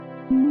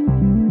Hi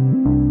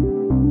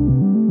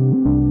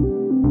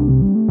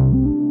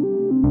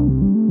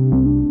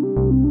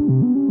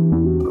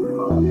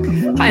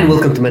and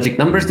welcome to Magic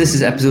Numbers. This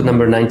is episode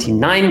number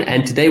 99,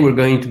 and today we're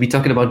going to be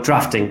talking about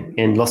drafting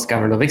in Lost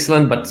Cavern of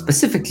Ixalan, but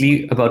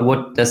specifically about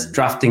what does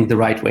drafting the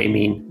right way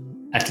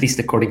mean, at least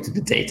according to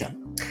the data.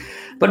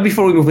 But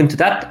before we move into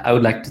that, I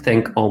would like to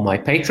thank all my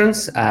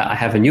patrons. I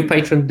have a new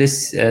patron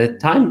this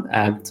time,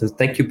 so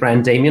thank you,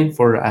 Brian Damien,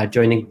 for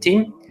joining the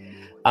team.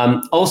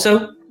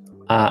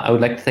 I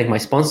would like to thank my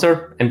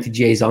sponsor,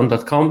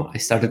 mtgazone.com. I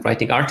started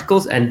writing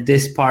articles, and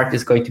this part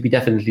is going to be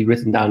definitely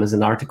written down as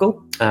an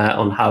article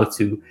on how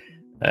to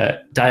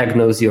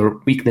diagnose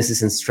your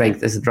weaknesses and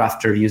strengths as a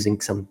drafter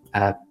using some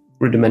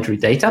rudimentary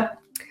data.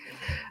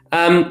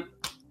 With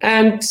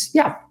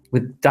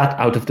that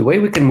out of the way,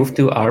 we can move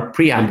to our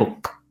preamble.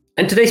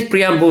 And today's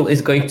preamble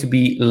is going to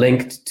be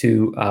linked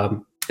to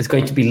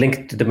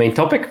the main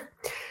topic,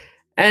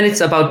 and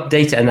it's about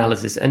data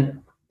analysis. And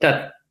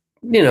that,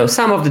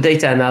 some of the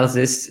data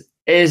analysis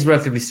is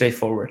relatively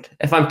straightforward.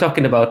 If I'm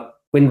talking about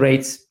win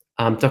rates,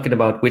 I'm talking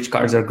about which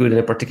cards are good in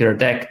a particular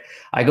deck,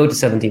 I go to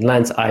 17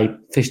 Lands, I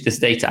fish this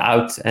data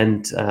out,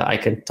 and I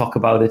can talk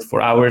about it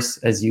for hours,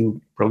 as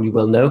you probably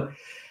well know.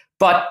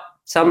 But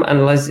some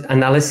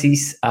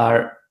analyses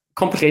are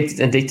complicated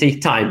and they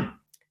take time.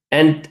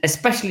 And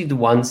especially the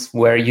ones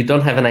where you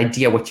don't have an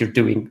idea what you're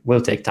doing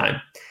will take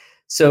time.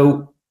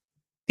 So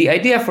the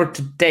idea for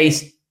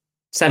today's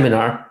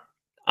seminar,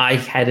 I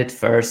had it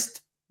first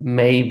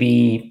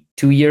maybe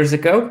 2 years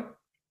ago,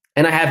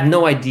 and I had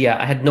no idea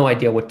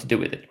what to do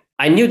with it.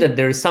 I knew that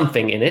there is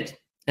something in it,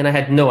 and I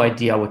had no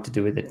idea what to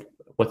do with it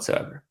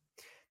whatsoever.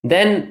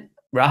 Then,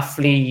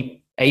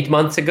 roughly 8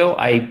 months ago,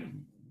 I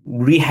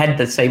re-had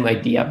the same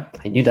idea.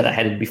 I knew that I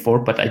had it before,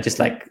 but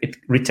it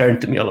returned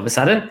to me all of a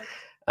sudden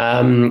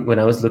when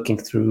I was looking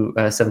through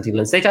 17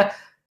 Lands data.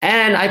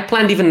 And I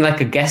planned even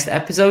like a guest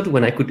episode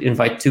when I could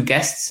invite 2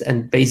 guests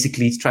and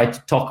basically try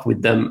to talk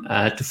with them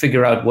to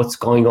figure out what's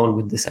going on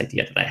with this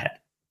idea that I had.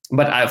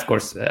 But I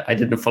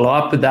didn't follow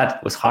up with that.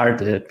 It was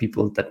hard.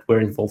 People that were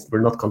involved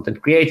were not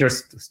content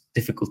creators. It was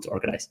difficult to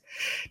organize.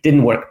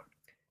 Didn't work.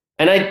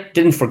 And I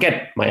didn't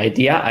forget my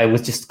idea. I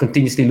was just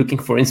continuously looking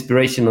for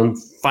inspiration on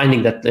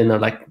finding that,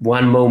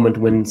 one moment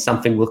when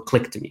something will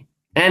click to me.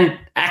 And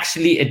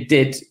actually it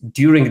did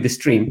during the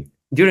stream,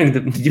 during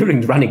the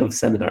running of the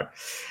seminar.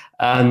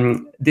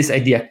 This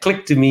idea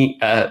clicked to me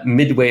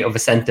midway of a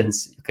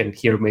sentence. You can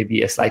hear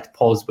maybe a slight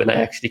pause when I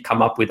actually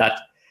come up with that.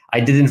 I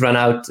didn't run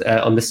out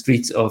on the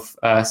streets of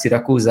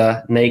Syracuse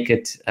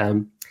naked,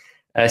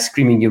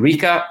 screaming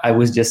Eureka. I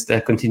was just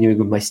continuing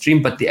with my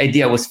stream, but the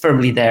idea was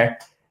firmly there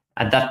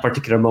at that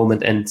particular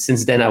moment. And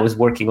since then I was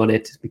working on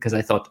it because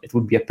I thought it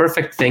would be a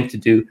perfect thing to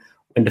do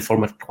when the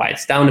format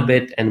quiets down a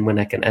bit and when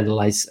I can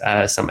analyze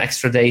some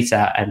extra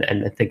data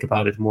and think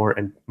about it more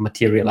and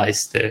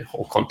materialize the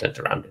whole content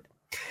around it.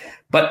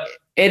 But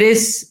it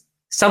is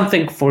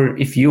something for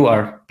if you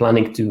are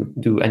planning to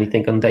do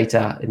anything on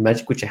data in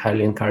Magic, which I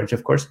highly encourage,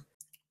 of course,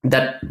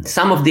 that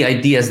some of the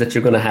ideas that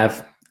you're going to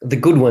have, the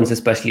good ones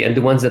especially, and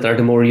the ones that are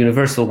the more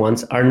universal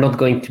ones, are not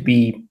going to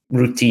be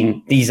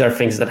routine. These are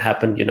things that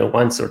happen,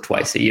 once or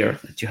twice a year,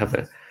 that you have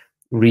a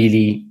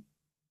really...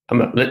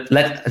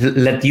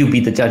 let you be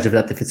the judge of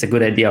that if it's a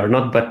good idea or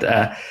not, but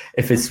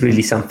if it's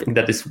really something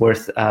that is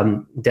worth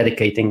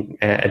dedicating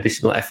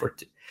additional effort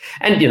to.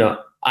 And,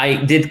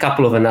 I did a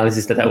couple of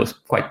analyses that I was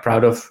quite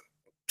proud of.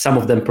 Some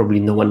of them probably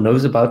no one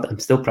knows about. I'm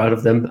still proud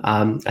of them.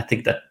 I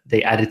think that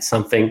they added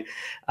something,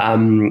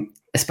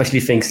 especially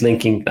things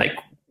linking, like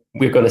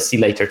we're going to see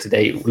later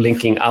today,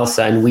 linking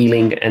ALSA and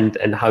wheeling and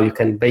how you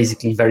can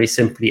basically very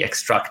simply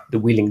extract the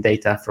wheeling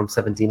data from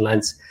 17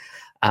 Lands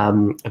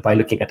by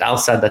looking at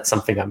ALSA. That's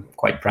something I'm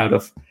quite proud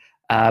of.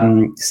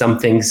 Some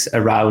things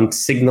around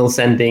signal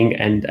sending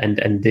and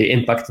the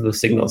impact of those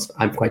signals,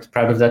 I'm quite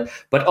proud of that.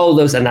 But all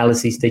those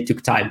analyses, they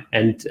took time.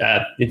 And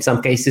in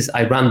some cases,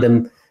 I ran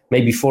them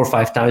maybe 4 or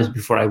 5 times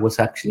before I was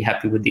actually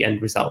happy with the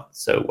end result.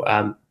 So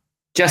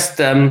just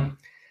to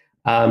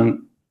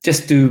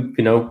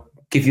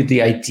give you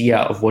the idea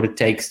of what it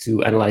takes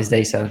to analyze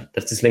data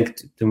that is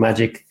linked to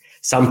Magic,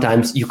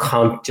 sometimes you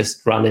can't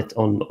just run it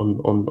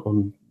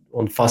on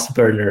fast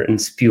burner and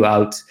spew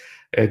out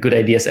good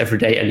ideas every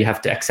day, and you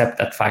have to accept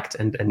that fact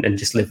and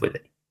just live with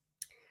it.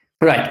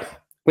 Right.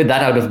 With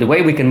that out of the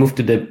way, we can move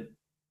to the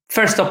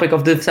first topic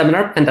of the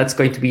seminar, and that's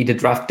going to be the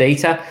draft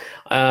data.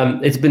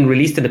 It's been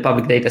released in the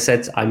public data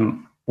sets.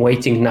 I'm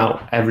waiting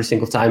now every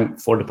single time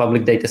for the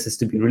public data sets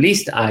to be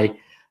released. I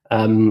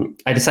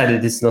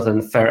decided it's not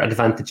a fair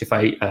advantage if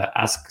I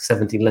ask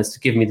 17 Lands to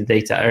give me the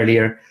data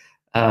earlier.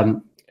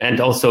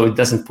 And also it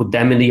doesn't put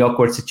them in the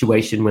awkward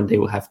situation when they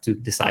will have to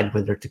decide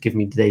whether to give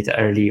me the data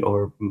early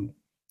or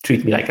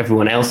treat me like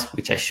everyone else,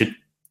 which I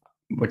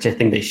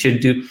think they should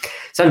do.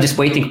 So I'm just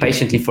waiting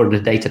patiently for the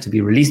data to be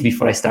released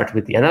before I start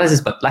with the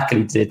analysis. But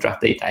luckily, the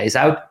draft data is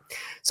out,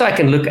 so I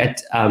can look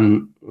at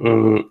some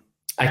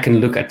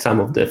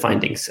of the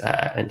findings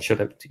and show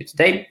them to you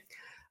today.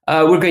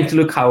 We're going to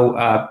look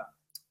how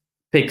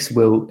picks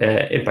will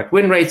impact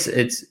win rates.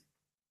 It's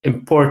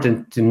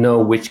important to know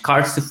which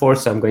cards to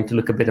force. So I'm going to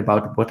look a bit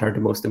about what are the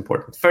most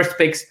important first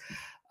picks,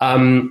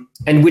 and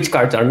which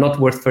cards are not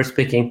worth first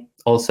picking.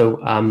 Also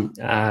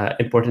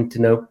important to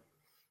know,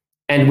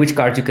 and which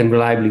cards you can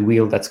reliably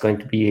wheel. That's going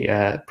to be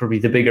probably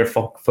the bigger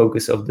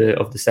focus of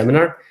the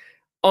seminar.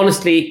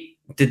 Honestly,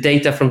 the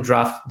data from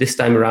draft this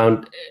time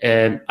around,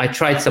 I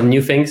tried some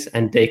new things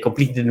and they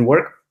completely didn't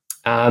work.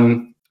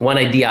 One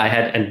idea I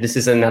had, and this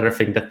is another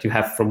thing that you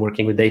have from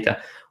working with data,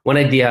 one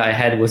idea I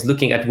had was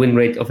looking at win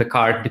rate of a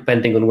card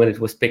depending on when it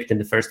was picked in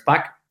the first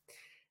pack.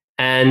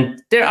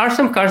 And there are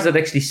some cards that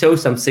actually show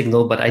some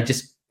signal, but I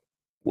just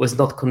was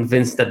not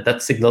convinced that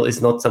that signal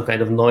is not some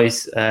kind of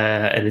noise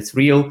and it's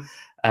real.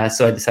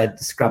 So I decided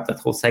to scrap that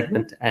whole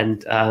segment,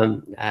 and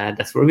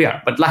that's where we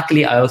are. But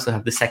luckily, I also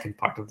have the second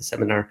part of the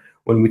seminar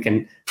when we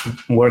can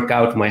work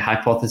out my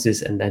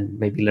hypothesis and then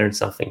maybe learn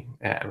something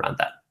around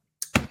that.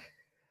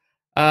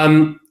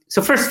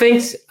 So first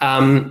things,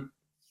 in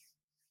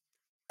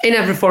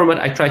every format,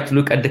 I try to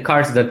look at the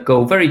cards that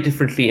go very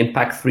differently in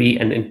pack 3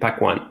 and in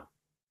pack 1,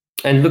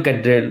 and look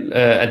at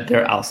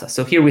their alpha.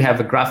 So here we have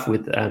a graph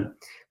with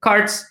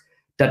cards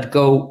that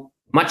go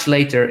much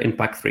later in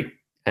pack 3.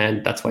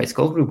 And that's why it's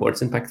called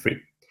rewards in pack 3.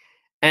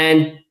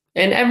 And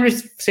in every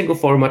single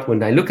format,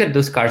 when I look at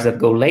those cards that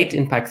go late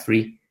in pack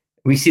 3,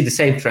 we see the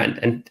same trend,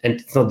 and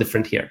it's not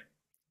different here.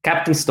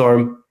 Captain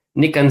Storm,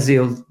 Nick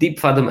Anzil,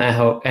 Deep Fathom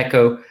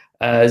Echo,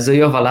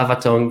 Zoyova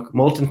Lavatong,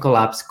 Molten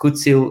Collapse,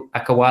 Kutsil,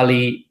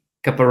 Akawali,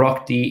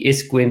 Caparocti,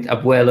 Isquint,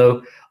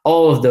 Abuelo,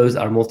 all of those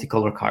are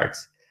multicolor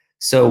cards.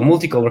 So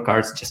multicolor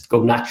cards just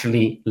go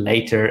naturally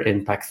later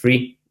in pack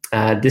 3.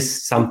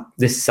 This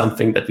is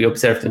something that we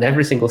observed in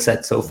every single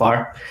set so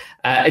far.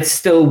 It's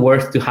still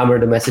worth to hammer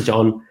the message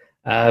on.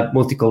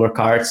 Multicolor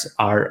cards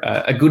are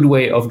a good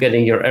way of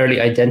getting your early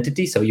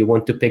identity. So you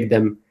want to pick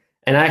them,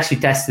 and I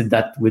actually tested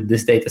that with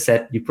this data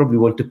set. You probably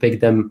want to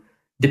pick them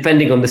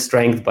depending on the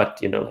strength, but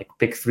like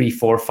pick 3,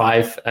 4,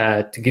 5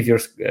 to give your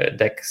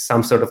deck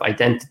some sort of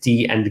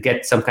identity and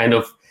get some kind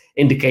of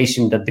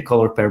indication that the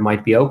color pair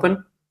might be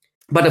open.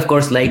 But of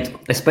course, late,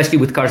 especially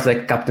with cards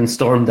like Captain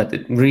Storm, that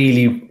it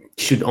really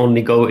should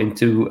only go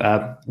into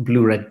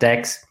blue-red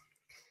decks.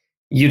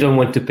 You don't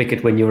want to pick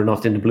it when you're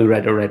not in the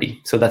blue-red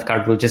already. So that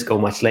card will just go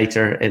much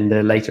later in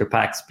the later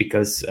packs,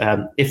 because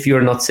if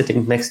you're not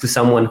sitting next to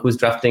someone who's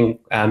drafting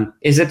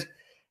Izzet,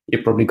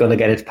 you're probably going to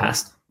get it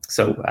past.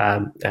 So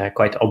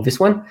quite obvious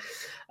one.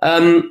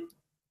 Two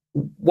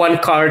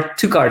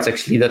cards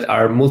actually that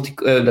are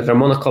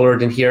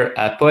monocolored in here.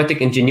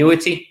 Poetic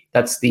Ingenuity,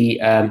 that's the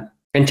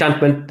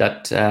enchantment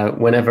that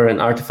whenever an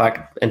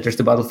artifact enters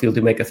the battlefield,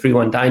 you make a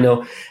 3/1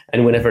 dino,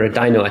 and whenever a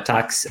dino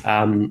attacks,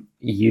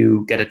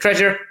 you get a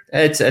treasure.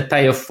 It's a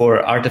payoff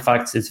for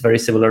artifacts. It's very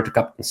similar to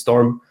Captain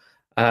Storm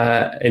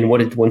in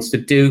what it wants to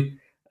do.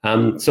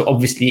 So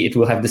obviously it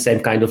will have the same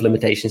kind of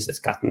limitations as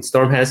Captain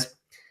Storm has.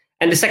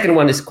 And the second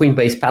one is Queen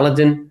Base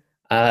Paladin.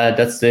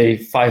 That's the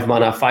 5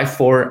 mana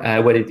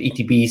 5/4. When it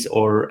ETBs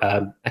or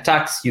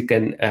attacks, you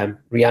can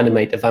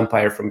reanimate a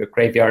vampire from your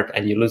graveyard,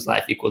 and you lose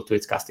life equal to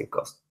its casting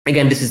cost.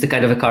 Again, this is the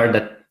kind of a card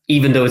that,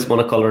 even though it's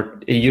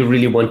monocolored, you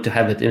really want to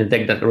have it in a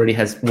deck that already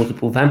has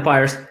multiple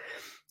vampires,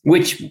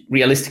 which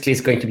realistically is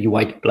going to be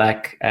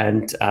white-black,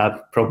 and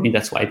probably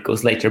that's why it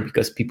goes later,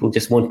 because people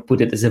just won't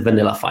put it as a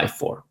vanilla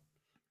 5/4.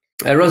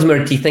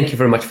 Rosemary T, thank you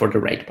very much for the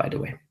raid, by the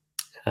way.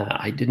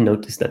 I did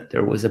notice that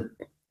there was a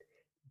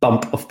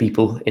bump of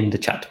people in the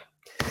chat.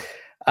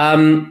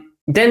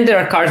 Then there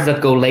are cards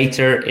that go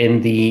later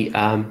in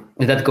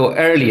that go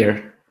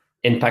earlier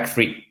in pack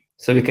 3.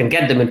 So you can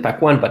get them in pack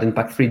 1, but in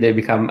pack 3 they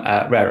become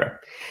rarer.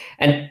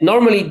 And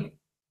normally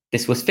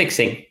this was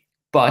fixing,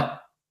 but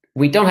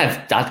we don't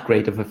have that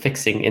great of a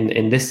fixing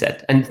in this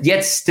set. And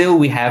yet still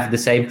we have the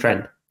same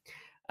trend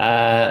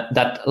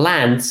that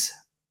lands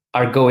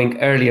are going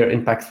earlier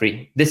in pack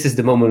 3. This is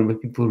the moment when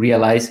people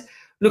realize,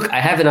 look, I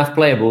have enough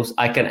playables.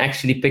 I can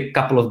actually pick a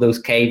couple of those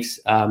caves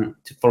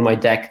for my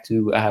deck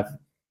to have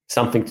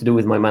something to do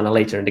with my mana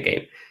later in the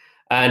game.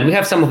 And we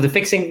have some of the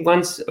fixing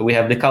ones. We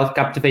have the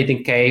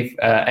Captivating Cave,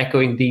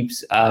 Echoing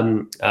Deeps,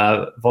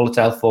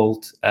 Volatile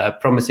Vault,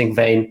 Promising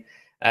Vein.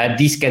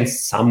 These can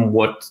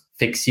somewhat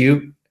fix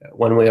you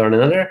one way or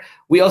another.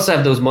 We also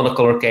have those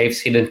monocolor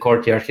caves, Hidden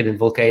Courtyard, Hidden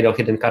Volcano,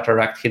 Hidden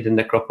Cataract, Hidden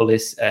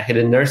Necropolis,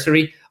 Hidden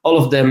Nursery. All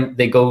of them,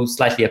 they go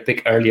slightly a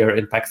pick earlier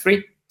in pack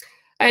 3.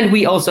 And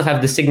we also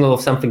have the signal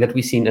of something that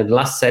we've seen in the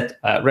last set,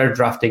 rare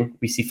drafting.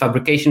 We see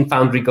Fabrication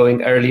Foundry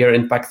going earlier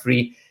in pack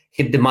 3,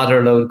 Hit the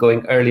Motherlode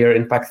going earlier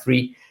in pack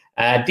 3.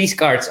 These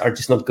cards are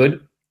just not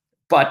good,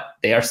 but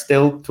they are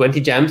still 20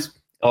 gems,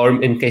 or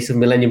in case of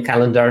Millennium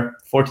Calendar,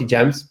 40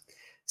 gems.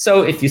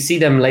 So if you see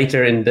them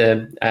later in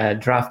the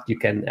draft, you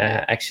can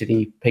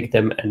actually pick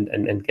them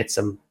and get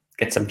some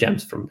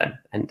gems from them.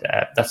 And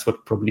that's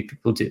what probably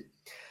people do.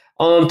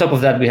 On top of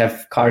that, we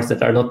have cards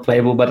that are not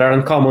playable, but are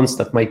uncommons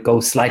that might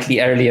go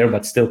slightly earlier,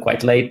 but still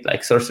quite late,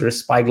 like Sorcerer's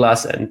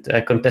Spyglass and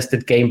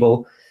Contested Game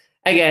Ball.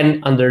 Again,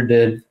 under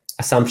the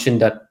assumption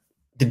that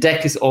the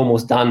deck is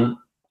almost done.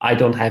 I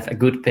don't have a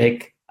good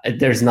pick.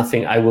 There's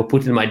nothing I will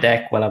put in my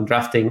deck while I'm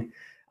drafting.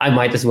 I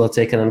might as well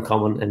take an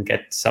uncommon and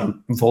get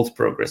some vault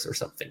progress or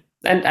something.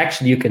 And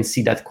actually, you can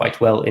see that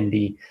quite well in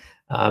the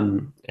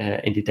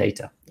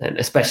data, and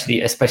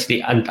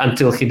especially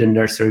until Hidden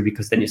Nursery,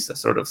 because then you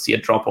sort of see a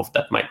drop off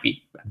that might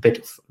be a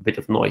bit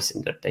of noise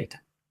in that data.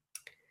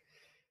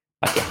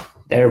 But yeah,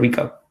 there we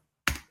go.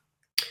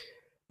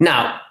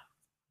 Now,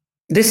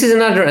 this is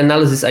another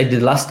analysis I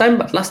did last time,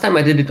 but last time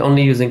I did it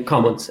only using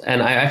commons,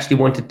 and I actually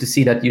wanted to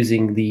see that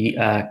using the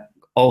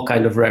all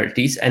kind of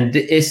rarities. And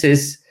this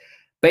is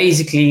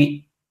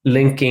basically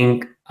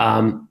linking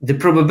the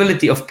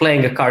probability of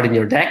playing a card in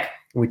your deck,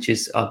 which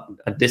is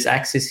at this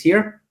axis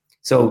here.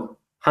 So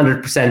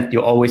 100%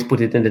 you always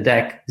put it in the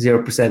deck,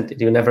 0%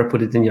 you never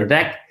put it in your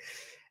deck.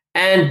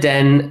 And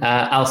then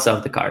ALSA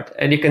of the card.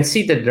 And you can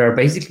see that there are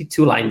basically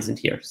two lines in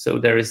here. So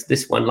there is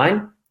this one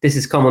line, this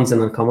is commons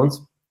and uncommons.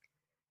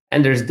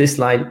 And there's this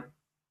line,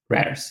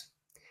 rares.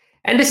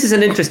 And this is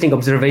an interesting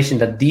observation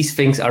that these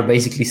things are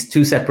basically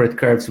two separate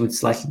curves with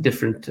slightly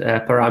different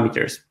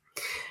parameters.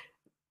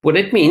 What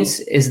it means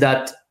is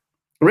that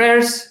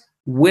rares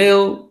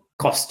will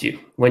cost you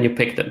when you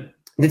pick them.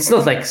 It's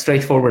not like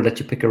straightforward that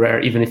you pick a rare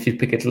even if you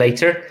pick it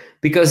later,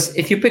 because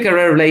if you pick a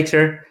rare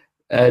later,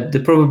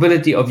 the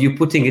probability of you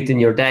putting it in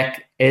your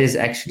deck is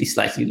actually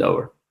slightly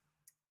lower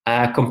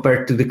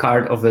compared to the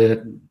card of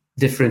a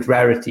different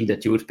rarity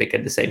that you would pick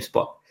at the same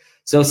spot.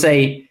 So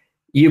say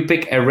you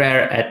pick a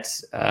rare at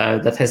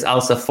that has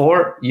ALSA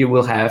 4, you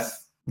will have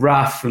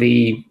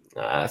roughly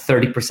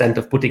 30%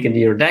 of putting it in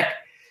your deck.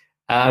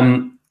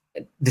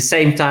 The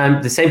same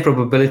time, the same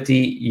probability,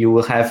 you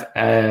will have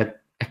a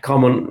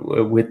common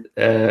with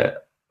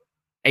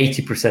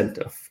 80%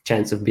 of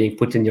chance of being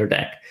put in your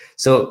deck.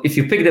 So if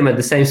you pick them at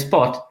the same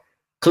spot,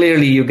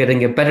 clearly you're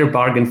getting a better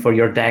bargain for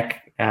your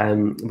deck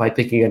by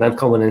picking an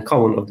uncommon and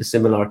common of the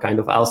similar kind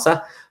of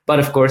ALSA. But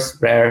of course,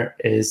 rare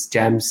is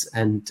gems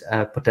and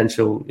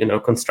potential,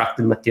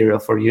 constructed material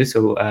for you.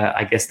 So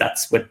I guess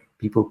that's what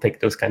people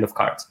pick, those kind of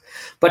cards.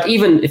 But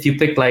even if you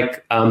pick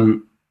like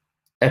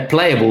a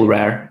playable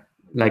rare,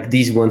 like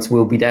these ones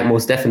will be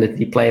most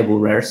definitely playable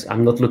rares.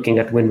 I'm not looking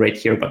at win rate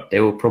here, but they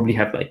will probably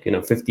have like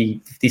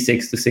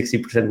 56 to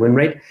 60% win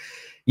rate.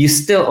 You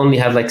still only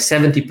have like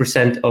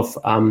 70% of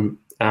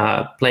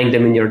playing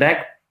them in your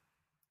deck,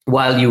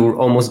 while you're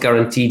almost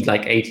guaranteed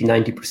like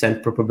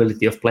 80-90%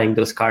 probability of playing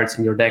those cards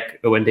in your deck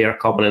when they are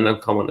common and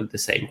uncommon at the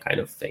same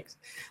kind of things.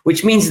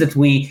 Which means that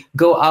we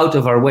go out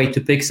of our way to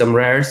pick some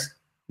rares,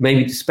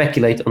 maybe to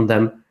speculate on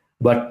them,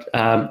 but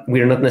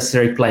we're not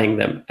necessarily playing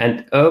them.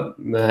 And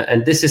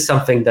this is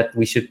something that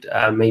we should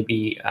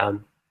maybe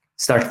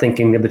start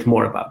thinking a bit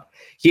more about.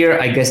 Here,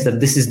 I guess that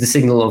this is the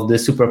signal of the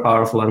super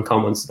powerful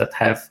uncommons that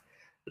have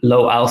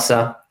low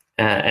ALSA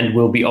and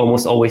will be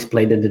almost always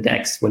played in the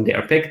decks when they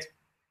are picked.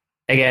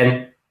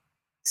 Again,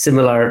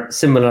 similar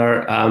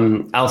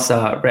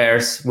ALSA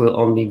rares will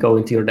only go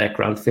into your deck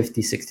around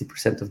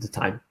 50-60% of the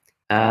time.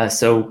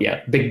 So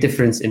yeah, big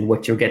difference in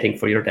what you're getting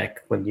for your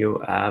deck when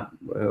you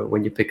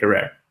pick a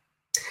rare.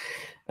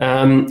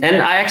 And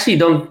I actually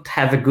don't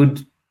have a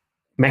good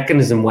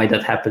mechanism why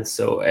that happens.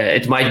 So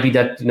it might be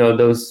that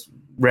those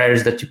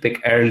rares that you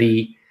pick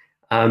early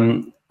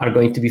are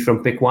going to be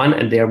from pick one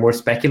and they are more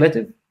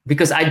speculative,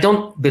 because I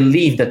don't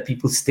believe that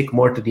people stick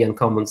more to the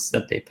uncommons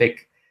that they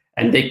pick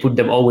and they put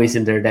them always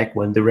in their deck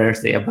when the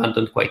rares they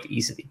abandon quite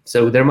easily.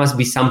 So there must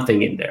be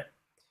something in there.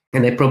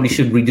 And I probably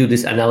should redo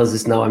this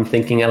analysis now. I'm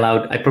thinking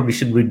aloud. I probably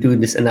should redo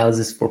this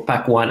analysis for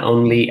pack 1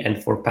 only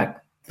and for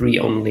pack 3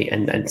 only,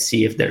 and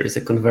see if there is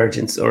a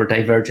convergence or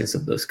divergence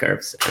of those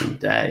curves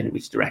and in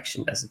which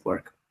direction does it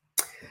work.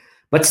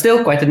 But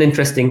still quite an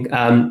interesting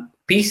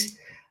piece.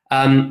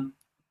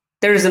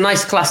 There is a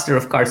nice cluster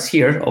of cards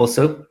here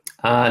also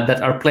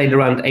that are played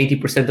around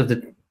 80% of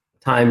the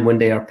time when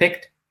they are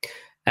picked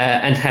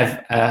and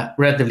have a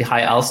relatively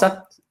high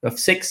ALSA of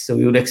 6. So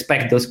we would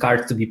expect those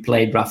cards to be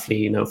played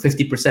roughly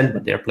 50%,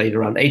 but they're played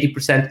around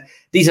 80%.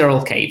 These are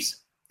all caves.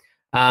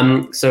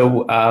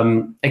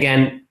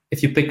 Again,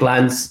 if you pick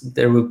lands,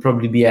 there will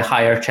probably be a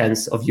higher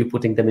chance of you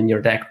putting them in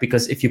your deck,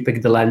 because if you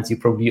pick the lands, you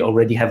probably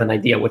already have an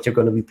idea what you're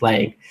going to be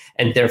playing,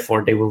 and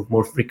therefore they will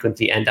more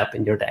frequently end up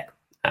in your deck.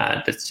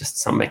 That's just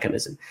some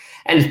mechanism.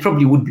 And it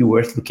probably would be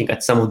worth looking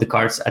at some of the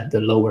cards at the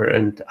lower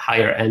and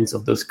higher ends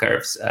of those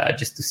curves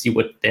just to see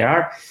what they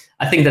are.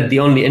 I think that the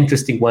only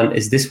interesting one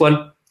is this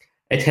one.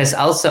 It has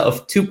ALSA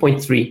of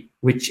 2.3,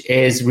 which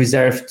is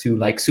reserved to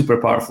like super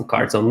powerful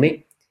cards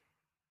only,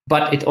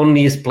 but it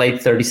only is played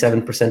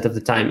 37% of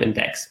the time in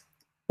decks.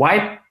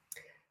 Why?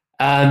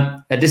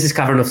 This is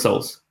Cavern of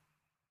Souls.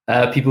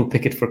 People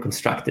pick it for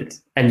constructed,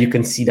 and you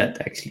can see that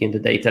actually in the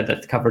data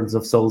that Caverns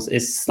of Souls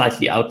is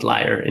slightly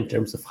outlier in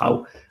terms of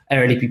how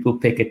early people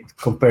pick it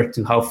compared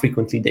to how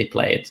frequently they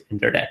play it in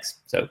their decks.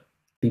 So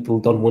people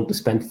don't want to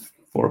spend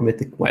 4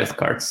 mythic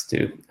wildcards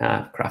to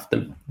craft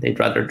them. They'd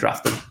rather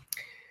draft them.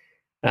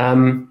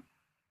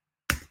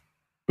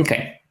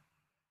 Okay.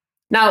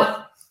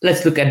 Now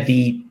let's look at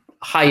the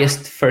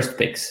highest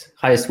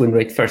win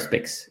rate first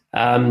picks.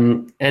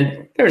 And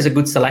there's a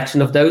good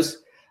selection of those.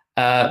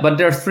 But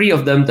there are 3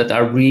 of them that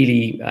are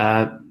really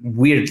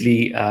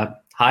weirdly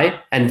high,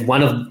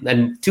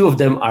 and two of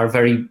them are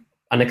very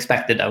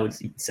unexpected, I would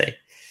even say.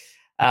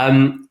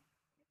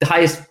 The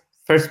highest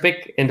first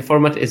pick in the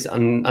format is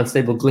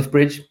Unstable Glyph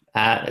Bridge.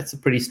 It's a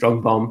pretty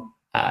strong bomb,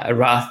 a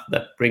Wrath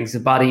that brings a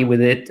body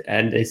with it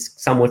and is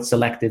somewhat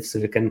selective, so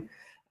you can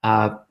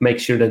make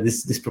sure that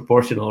this is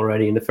disproportional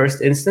already in the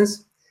first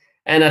instance.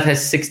 And that has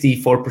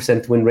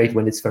 64% win rate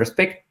when it's first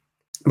picked.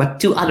 But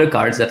two other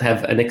cards that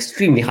have an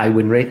extremely high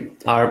win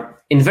rate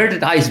are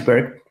Inverted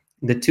Iceberg,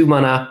 the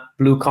 2-mana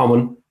blue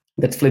common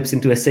that flips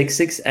into a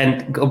 6/6,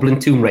 and Goblin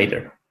Tomb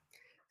Raider.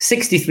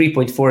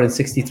 63.4 and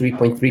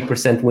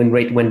 63.3% win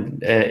rate when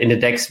in the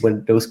decks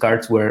when those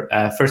cards were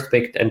first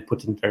picked and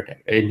put in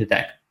the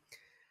deck.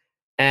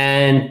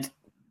 And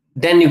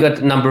then you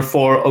got number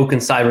 4, Oaken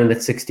Siren, at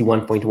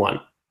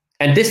 61.1.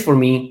 And this, for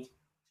me,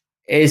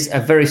 is a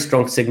very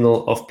strong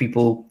signal of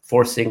people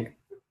forcing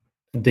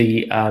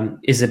the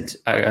Izzet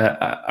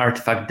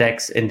artifact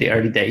decks in the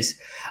early days.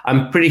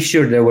 I'm pretty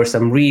sure there were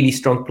some really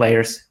strong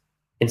players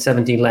in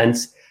 17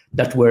 lands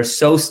that were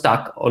so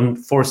stuck on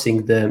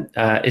forcing the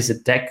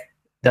Izzet deck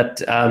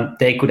that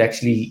they could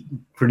actually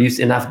produce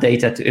enough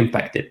data to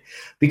impact it.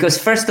 Because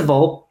first of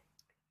all,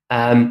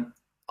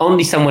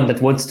 only someone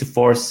that wants to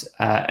force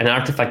an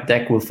artifact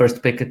deck will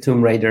first pick a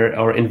Tomb Raider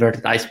or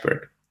Inverted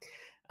Iceberg.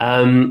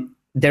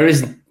 There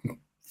is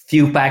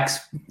few packs,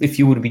 if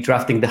you would be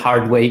drafting the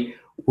hard way,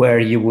 where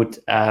you would,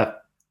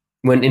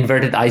 when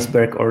Inverted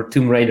Iceberg or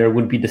Tomb Raider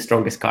would be the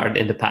strongest card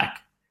in the pack.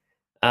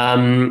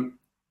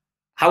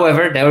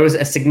 However, there was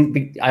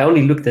I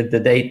only looked at the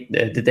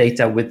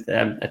data with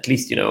at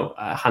least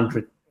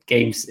 100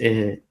 games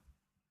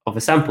of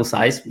a sample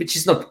size, which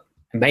is not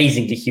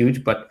amazingly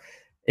huge, but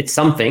it's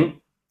something.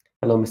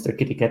 Hello, Mr.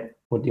 Kitty Cat.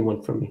 What do you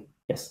want from me?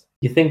 Yes.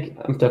 You think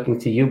I'm talking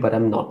to you, but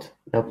I'm not.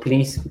 Now,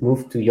 please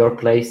move to your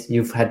place.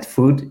 You've had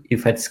food,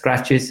 you've had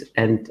scratches,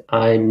 and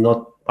I'm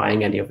not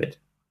buying any of it.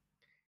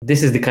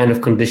 This is the kind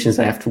of conditions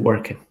I have to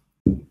work in.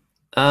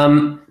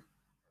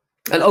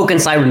 And Oaken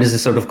Siren is a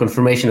sort of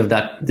confirmation of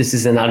that. This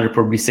is another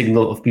probably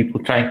signal of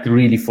people trying to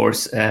really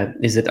force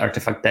Izzet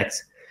artifact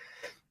decks.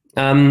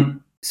 I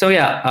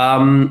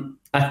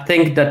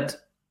think that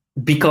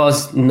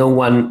because no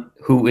one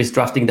who is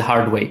drafting the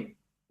hard way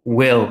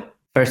will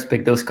first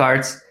pick those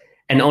cards,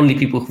 and only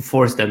people who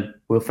force them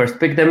will first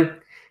pick them,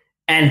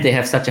 and they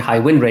have such a high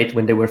win rate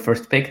when they were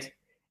first picked,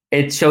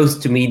 it shows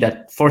to me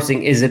that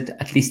forcing Izzet,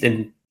 at least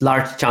in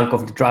large chunk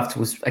of the drafts,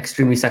 was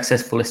extremely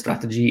successful a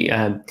strategy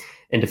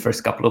in the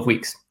first couple of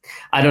weeks.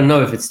 I don't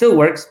know if it still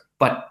works,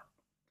 but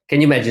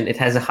can you imagine it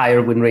has a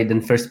higher win rate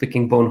than first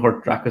picking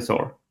Bonehorde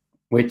Dracosaur,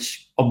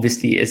 which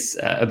obviously is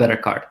a better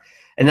card.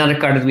 Another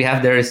card that we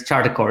have there is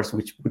Charticors,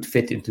 which would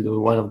fit into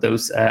one of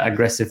those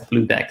aggressive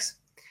blue decks.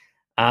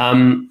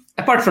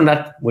 Apart from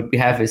that, what we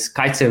have is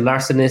Kitesail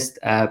Larcenist,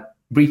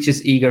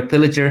 Breaches Eager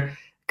Pillager,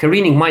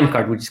 Careening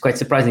Minecart, which is quite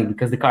surprising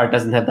because the card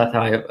doesn't have that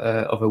high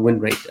of a win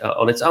rate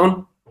on its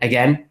own.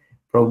 Again,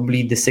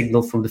 probably the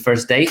signal from the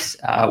first days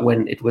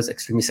when it was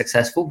extremely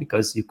successful,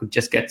 because you could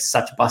just get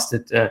such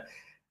busted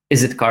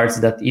Izzet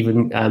cards that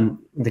even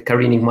the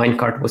Careening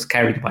Minecart was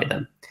carried by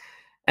them.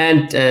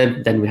 And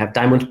then we have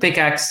Diamond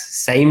Pickaxe,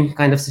 same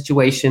kind of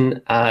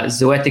situation.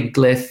 Zoetic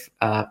Glyph,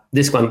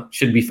 this one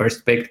should be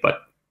first picked, but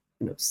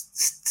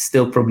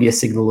still probably a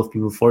signal of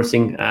people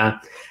forcing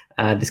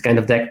this kind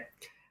of deck.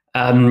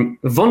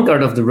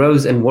 Vanguard of the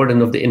Rose and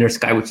Warden of the Inner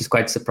Sky, which is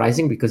quite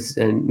surprising because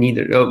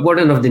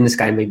Warden of the Inner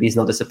Sky maybe is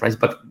not a surprise,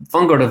 but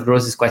Vanguard of the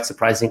Rose is quite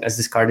surprising as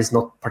this card is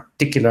not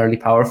particularly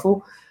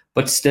powerful.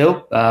 But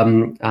still,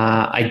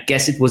 I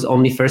guess it was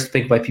only first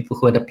picked by people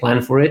who had a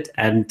plan for it,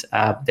 and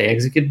they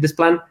executed this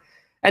plan.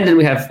 And then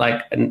we have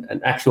like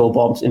an actual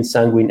bombs in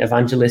Sanguine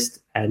Evangelist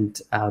and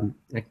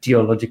like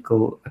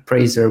Geological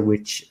Appraiser,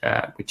 which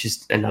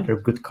is another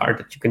good card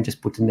that you can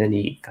just put in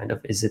any kind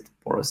of Izzet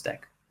Boros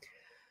deck.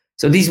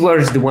 So these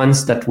were the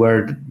ones that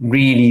were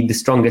really the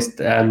strongest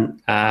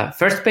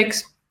first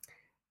picks.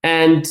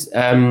 And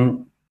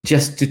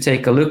just to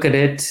take a look at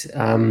it,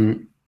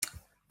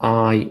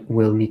 I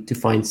will need to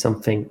find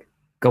something.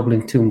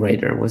 Goblin Tomb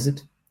Raider, was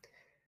it?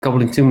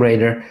 Goblin Tomb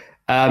Raider.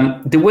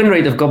 The win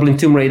rate of Goblin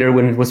Tomb Raider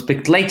when it was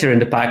picked later in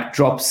the pack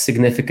drops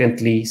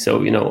significantly.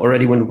 So,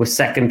 already when it was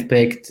second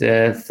picked,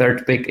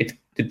 third pick,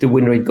 the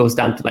win rate goes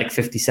down to like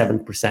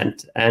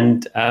 57%.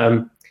 And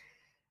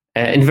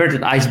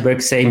Inverted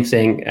Iceberg, same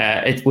thing.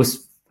 It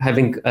was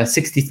having a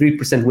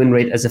 63% win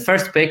rate as a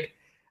first pick,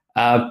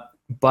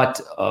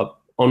 but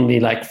only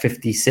like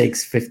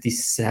 56,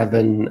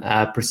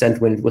 57%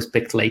 when it was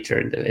picked later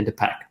in the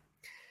pack.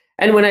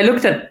 And when I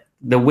looked at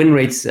the win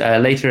rates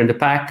later in the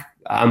pack,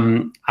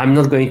 I'm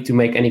not going to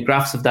make any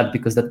graphs of that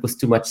because that was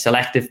too much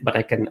selective, but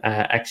I can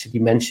actually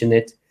mention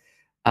it.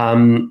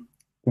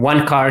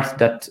 One card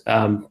that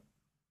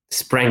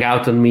sprang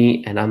out on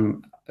me, and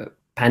I'm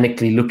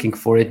panically looking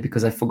for it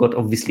because I forgot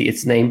obviously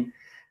its name,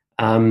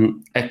 a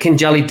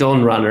Kinjali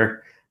Dawn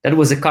Runner. That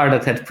was a card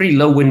that had pretty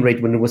low win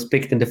rate when it was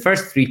picked in the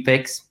first three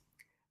picks.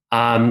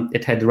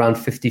 It had around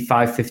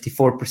 55,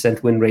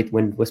 54% win rate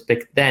when it was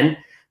picked then.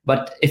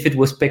 But if it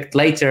was picked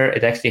later,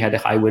 it actually had a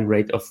high win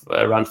rate of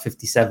around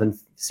 57,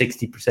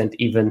 60%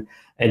 even,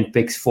 in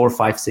picks 4,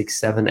 5, 6,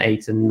 7,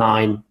 8, and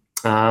 9.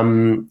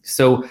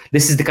 So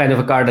this is the kind of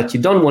a card that you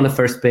don't want to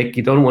first pick.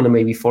 You don't want to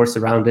maybe force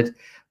around it.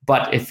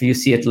 But if you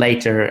see it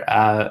later,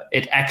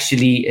 it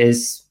actually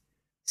is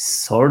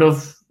sort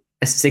of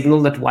a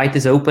signal that white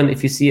is open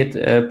if you see it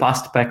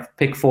past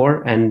pick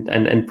 4.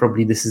 And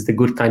probably this is the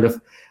good kind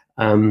of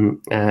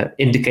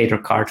indicator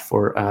card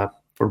for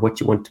what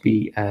you want to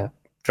be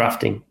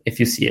drafting if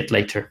you see it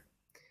later.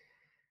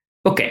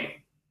 Okay.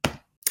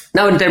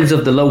 Now in terms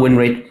of the low win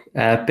rate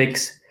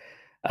picks,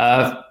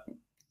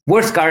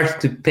 worst card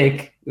to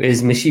pick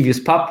is Mischievous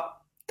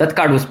Pup. That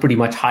card was pretty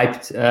much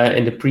hyped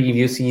in the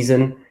preview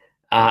season,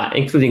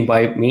 including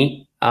by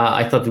me.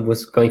 I thought it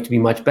was going to be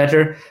much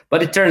better,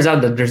 but it turns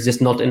out that there's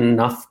just not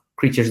enough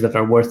creatures that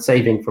are worth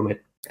saving from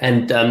it.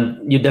 And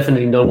you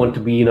definitely don't want to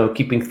be,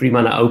 keeping 3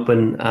 mana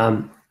open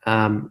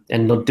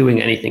and not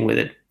doing anything with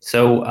it.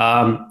 So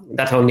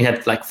that only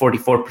had like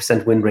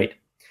 44% win rate.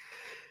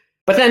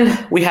 But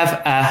then we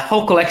have a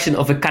whole collection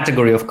of a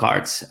category of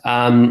cards.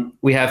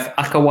 We have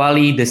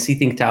Akawali, the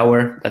Seething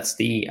Tower. That's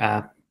the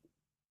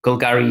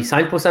Golgari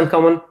Signpost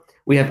uncommon.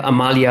 We have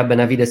Amalia,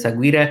 Benavides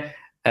Aguirre.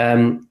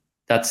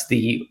 That's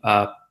the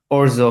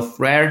Orzhov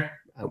rare.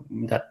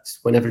 That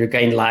whenever you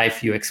gain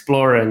life, you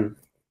explore, and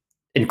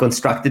in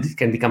Constructed, it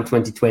can become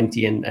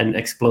 20/20 and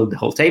explode the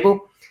whole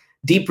table.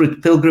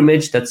 Deeproot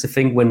Pilgrimage. That's the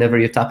thing. Whenever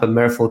you tap a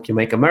Merfolk, you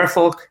make a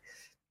Merfolk.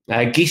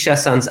 Gisha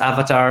Sun's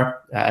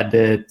Avatar,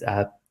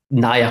 the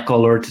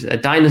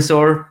Naya-colored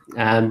dinosaur.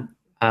 Then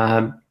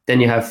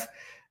you have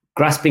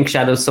Grasping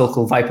Shadows,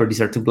 Soulful Viper.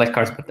 These are 2 black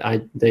cards, but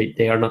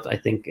they are not, I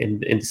think, in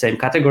the same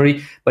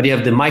category. But you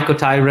have the Myco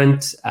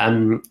Tyrant,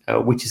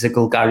 which is a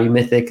Golgari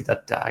mythic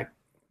that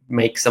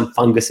makes some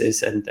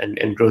funguses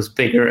and grows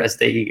bigger as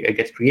they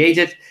get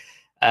created.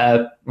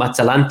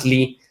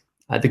 Matzalantli,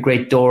 the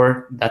Great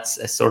Door. That's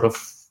a sort of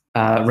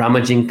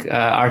Ramaging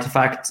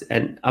artifact.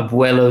 And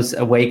Abuelo's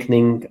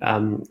Awakening,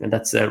 and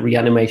that's a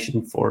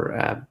reanimation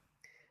for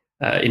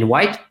in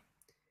white.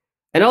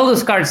 And all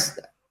those cards,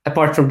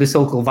 apart from the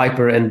Soulful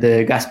Viper and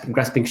the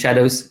Grasping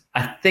Shadows,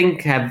 I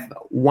think have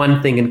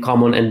one thing in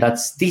common, and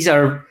that's these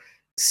are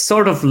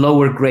sort of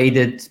lower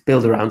graded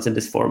build-arounds in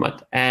this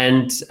format.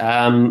 And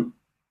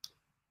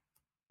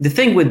the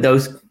thing with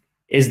those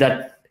is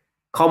that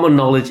common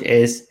knowledge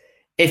is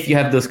if you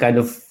have those kind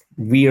of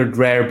weird,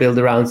 rare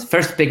build-arounds,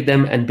 first pick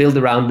them and build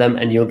around them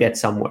and you'll get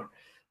somewhere.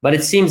 But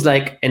it seems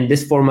like in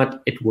this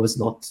format, it was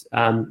not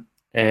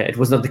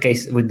the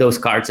case with those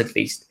cards, at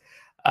least.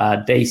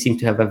 They seem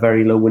to have a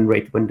very low win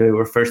rate when they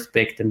were first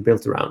picked and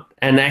built around.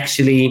 And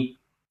actually,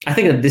 I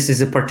think that this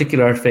is a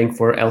particular thing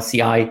for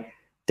LCI,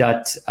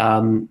 that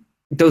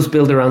those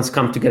build-arounds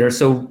come together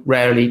so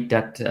rarely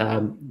that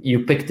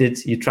you picked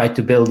it, you tried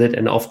to build it,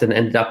 and often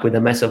ended up with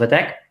a mess of a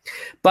deck.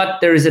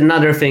 But there is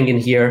another thing in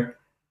here.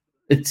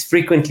 It's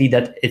frequently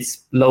that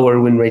it's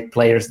lower win rate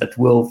players that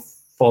will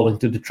fall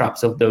into the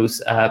traps of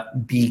those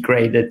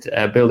B-graded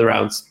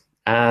build-arounds.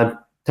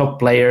 Top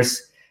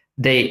players,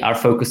 they are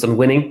focused on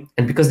winning,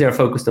 and because they are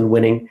focused on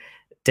winning,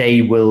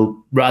 they will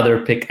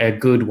rather pick a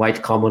good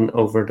white common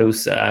over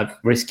those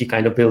risky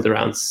kind of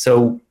build-arounds.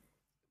 So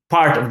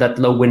part of that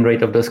low win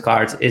rate of those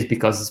cards is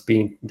because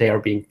they are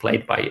being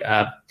played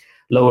by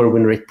lower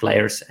win rate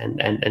players, and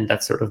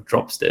that sort of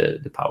drops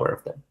the power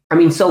of them. I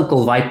mean,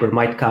 Soulful Viper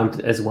might count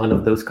as one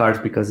of those cards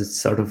because it's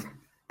sort of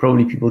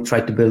probably people try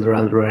to build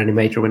around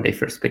Reanimator when they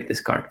first pick this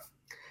card.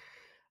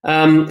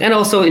 And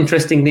also,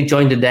 interestingly,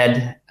 Join the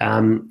Dead,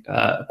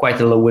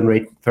 quite a low win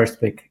rate first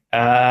pick.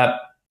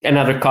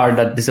 Another card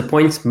that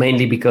disappoints,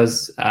 mainly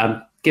because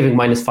giving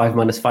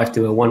 -5/-5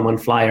 to a 1/1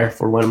 flyer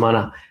for 1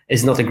 mana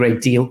is not a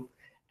great deal.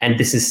 And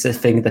this is a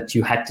thing that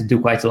you had to do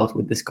quite a lot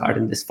with this card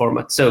in this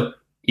format. So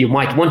you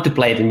might want to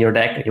play it in your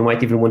deck. You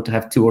might even want to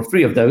have 2 or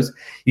 3 of those.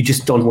 You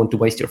just don't want to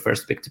waste your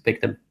first pick to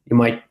pick them. You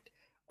might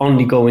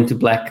only go into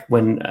black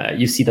when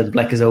you see that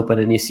black is open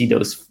and you see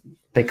those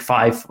pick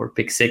 5 or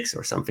pick 6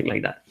 or something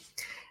like that.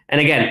 And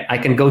again, I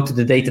can go to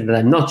the data that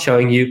I'm not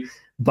showing you,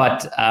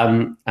 but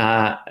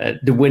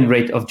the win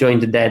rate of Join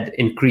the Dead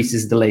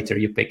increases the later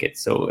you pick it.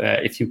 So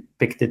if you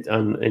picked it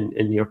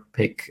in your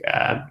pick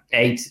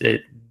 8,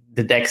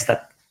 the decks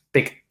that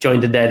pick Join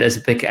the Dead as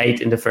a pick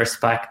 8 in the first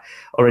pack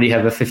already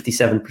have a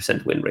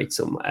 57% win rate,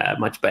 so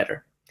much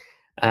better.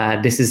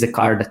 This is the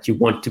card that you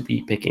want to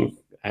be picking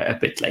a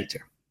bit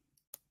later.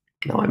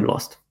 Now I'm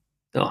lost.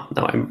 Oh,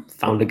 now I'm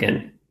found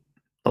again.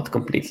 Not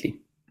completely.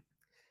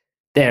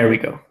 There we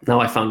go. Now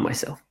I found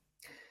myself.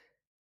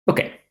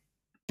 Okay.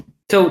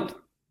 So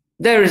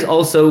there is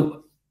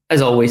also,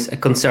 as always, a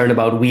concern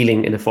about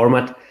wheeling in the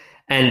format.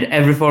 And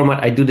every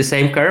format, I do the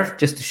same curve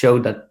just to show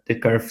that the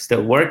curve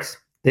still works.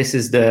 This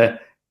is the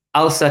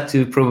ALSA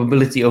to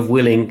probability of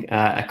wheeling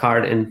a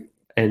card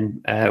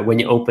when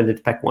you open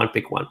it, pack 1,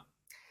 pick 1.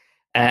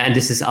 And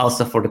this is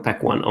ALSA for the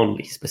pack 1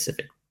 only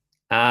specific.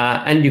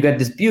 And you get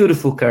this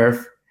beautiful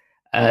curve,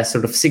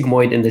 sort of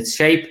sigmoid in its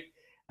shape.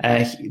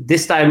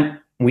 This time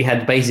we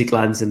had basic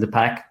lands in the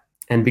pack.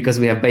 And because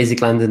we have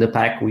basic lands in the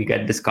pack, we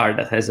get this card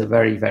that has a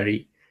very,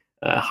 very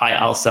high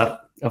ALSA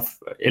of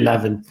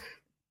 11,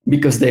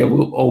 because they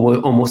will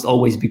almost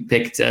always be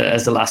picked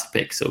as the last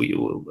pick. So you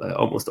will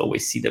almost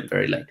always see them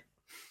very late.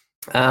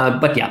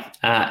 But yeah,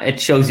 it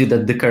shows you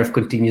that the curve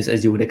continues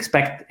as you would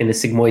expect in a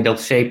sigmoidal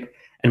shape.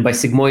 And by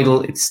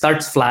sigmoidal, it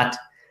starts flat,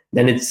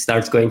 then it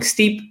starts going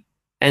steep,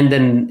 and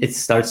then it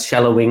starts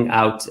shallowing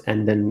out,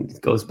 and then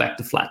it goes back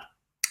to flat.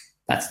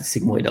 That's the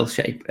sigmoidal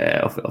shape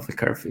of a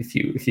curve, if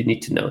you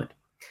need to know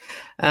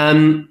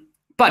it.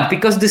 But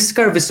because this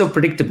curve is so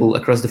predictable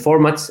across the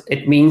formats,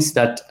 it means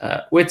that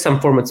with some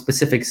format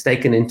specifics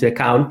taken into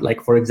account,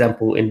 like for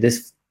example, in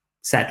this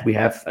set, we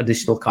have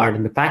additional card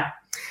in the pack,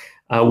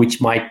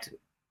 which might,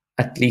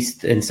 at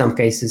least in some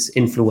cases,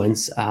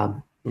 influence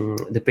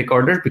the pick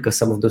order, because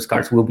some of those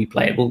cards will be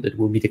playable. That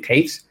will be the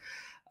case.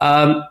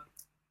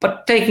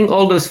 But taking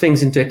all those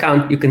things into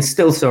account, you can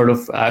still sort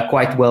of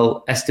quite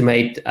well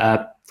estimate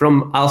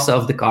from ALSA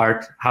of the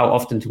card how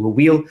often it will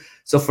wheel.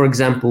 So for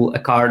example, a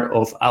card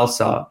of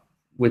ALSA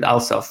with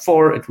ALSA of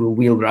 4, it will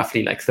wheel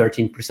roughly like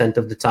 13%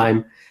 of the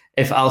time.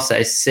 If ALSA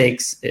is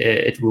 6,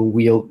 it will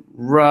wheel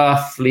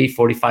roughly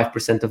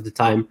 45% of the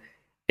time.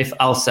 If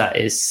ALSA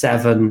is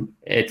 7,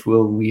 it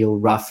will wheel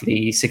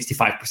roughly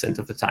 65%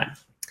 of the time.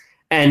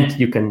 And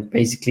you can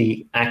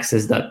basically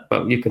access that.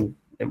 Well, you can,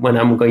 when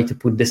I'm going to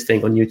put this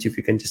thing on YouTube,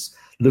 you can just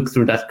look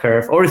through that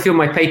curve. Or if you're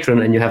my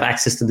patron and you have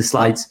access to the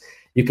slides,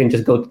 you can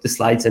just go to the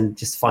slides and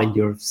just find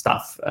your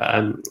stuff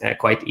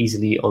quite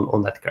easily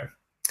on that curve.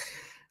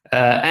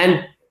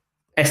 And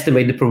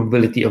estimate the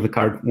probability of a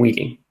card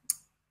wheeling.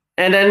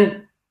 And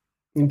then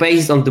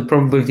based on the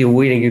probability of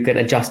wheeling, you can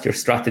adjust your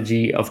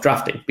strategy of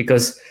drafting,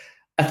 because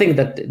I think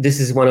that this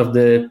is one of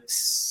the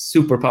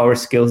superpower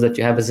skills that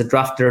you have as a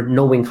drafter,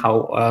 knowing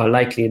how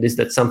likely it is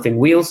that something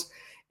wheels.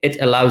 It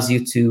allows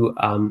you to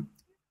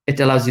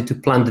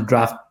plan the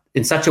draft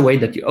in such a way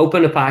that you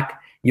open a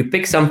pack, you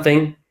pick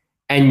something,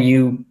 and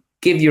you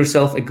give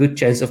yourself a good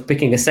chance of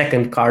picking a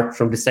second card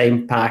from the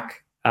same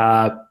pack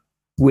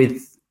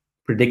with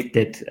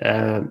predicted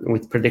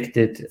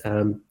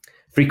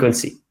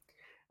frequency.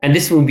 And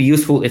this will be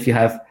useful if you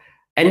have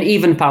an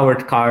even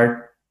powered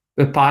card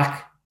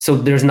pack, so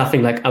there's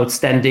nothing like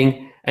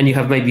outstanding, and you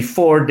have maybe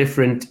 4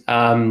 different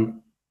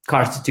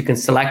cards that you can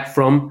select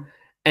from,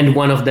 and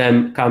one of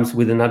them comes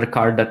with another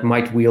card that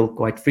might wheel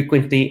quite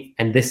frequently,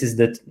 and this is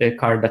the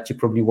card that you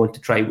probably want to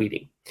try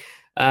wheeling.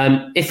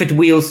 If it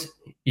wheels,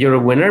 you're a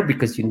winner,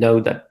 because you know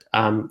that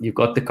you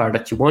got the card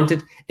that you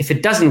wanted. If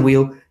it doesn't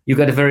wheel, you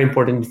got a very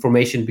important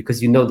information,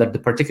 because you know that the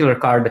particular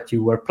card that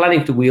you were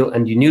planning to wheel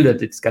and you knew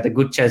that it's got a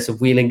good chance of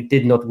wheeling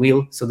did not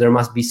wheel. So there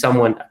must be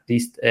someone, at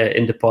least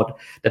in the pod,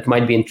 that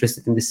might be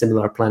interested in the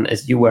similar plan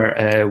as you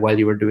were while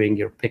you were doing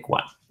your pick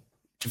one.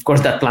 Of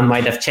course, that plan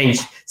might have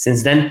changed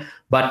since then,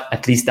 but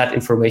at least that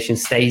information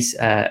stays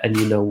and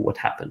you know what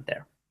happened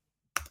there.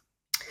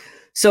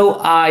 So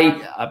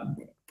I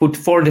put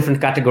 4 different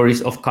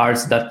categories of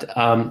cards that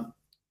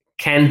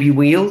can be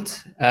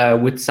wheeled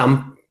with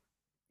some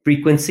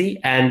frequency,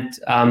 and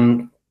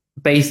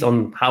based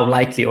on how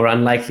likely or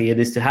unlikely it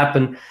is to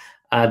happen,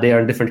 they are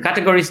in different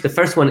categories. The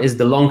first one is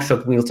the long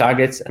shot wheel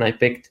targets, and I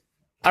picked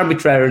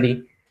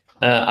arbitrarily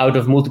out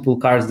of multiple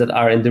cards that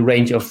are in the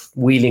range of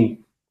wheeling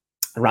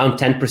around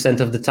 10%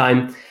 of the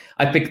time.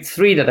 I picked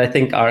 3 that I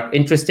think are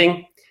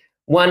interesting.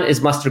 One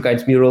is Master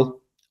Guide's Mural.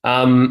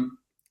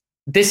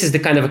 This is the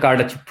kind of a card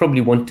that you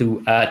probably want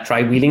to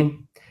try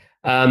wheeling.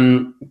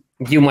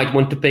 You might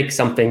want to pick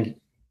something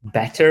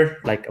better,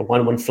 like a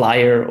 1/1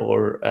 flyer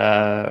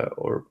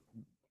or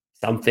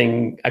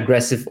something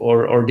aggressive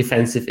or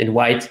defensive in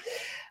white,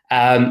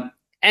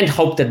 and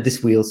hope that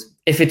this wheels.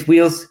 If it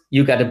wheels,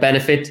 you got a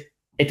benefit.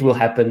 It will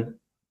happen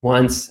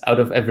once out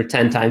of every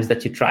 10 times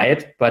that you try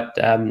it, but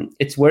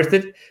it's worth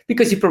it,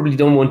 because you probably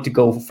don't want to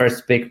go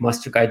first pick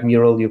Master Guide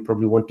Mural. You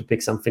probably want to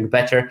pick something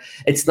better.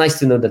 It's nice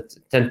to know that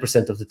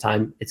 10% of the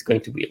time it's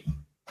going to wheel.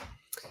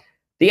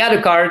 The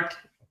other card,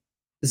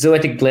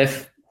 Zoetic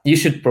Glyph, you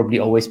should probably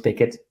always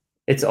pick it.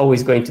 It's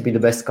always going to be the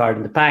best card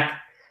in the pack,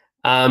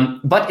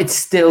 but it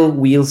still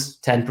wheels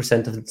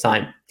 10% of the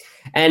time.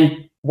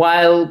 And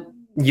while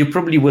you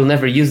probably will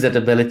never use that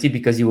ability,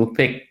 because you will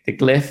pick the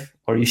glyph,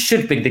 or you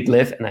should pick the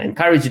glyph, and I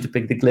encourage you to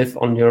pick the glyph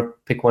on your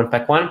pick one,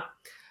 pack one,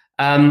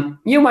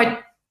 you might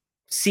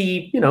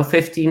see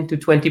 15 to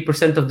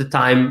 20% of the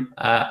time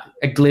a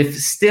glyph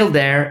still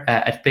there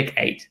at pick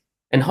 8.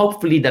 And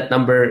hopefully that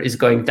number is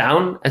going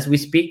down as we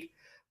speak,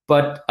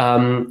 but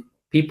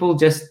people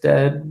just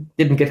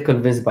didn't get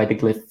convinced by the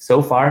glyph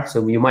so far,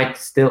 so you might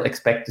still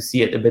expect to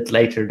see it a bit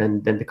later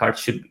than the card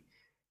should be,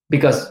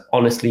 because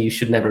honestly, you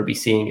should never be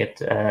seeing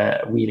it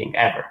wheeling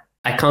ever.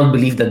 I can't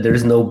believe that there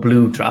is no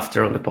blue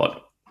drafter on the pod.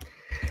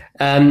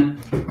 And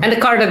the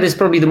card that is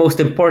probably the most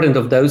important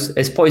of those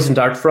is Poison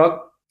Dart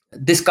Frog.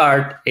 This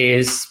card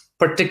is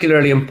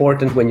particularly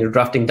important when you're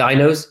drafting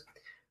dinos,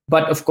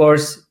 but of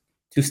course,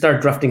 to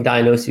start drafting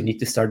dinos, you need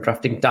to start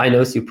drafting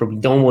dinos. You probably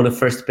don't want to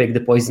first pick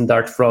the Poison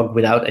Dart Frog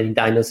without any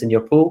dinos in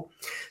your pool.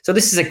 So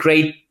this is a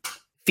great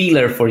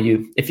feeler for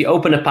you. If you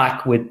open a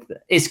pack with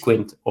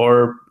Isquint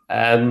or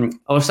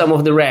some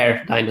of the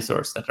rare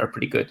dinosaurs that are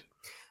pretty good,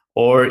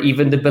 or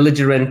even the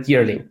Belligerent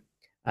Yearling,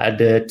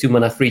 the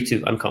 2-mana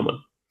 3/2 uncommon,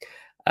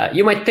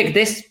 you might pick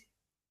this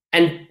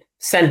and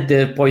send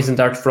the Poison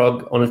Dart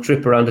Frog on a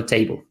trip around the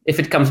table. If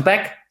it comes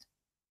back,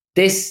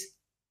 this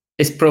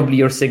is probably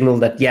your signal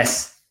that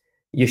yes,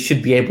 you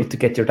should be able to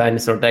get your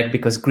dinosaur deck,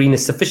 because green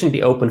is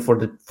sufficiently open for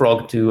the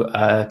frog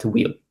to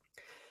wheel.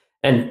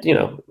 And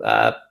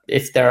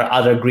if there are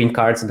other green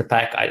cards in the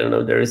pack, I don't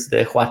know, there is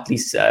the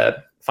Huatli's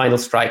Final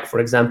Strike, for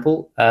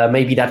example.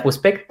 Maybe that was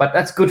picked, but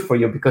that's good for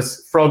you,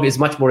 because frog is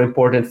much more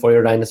important for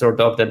your dinosaur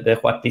dog than the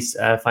Huatli's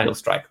Final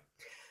Strike,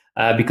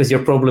 because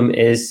your problem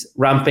is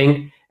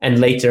ramping, and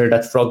later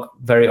that frog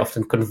very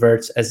often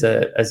converts as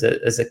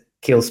a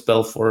kill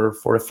spell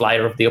for a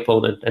flyer of the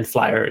opponent, and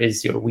flyer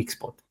is your weak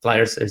spot.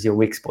 Flyers is your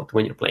weak spot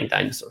when you're playing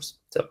dinosaurs.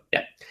 So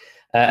yeah,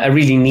 a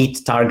really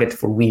neat target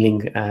for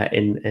wheeling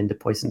in the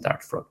Poison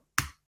Dart Frog.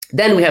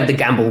 Then we have the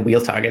gamble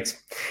wheel targets.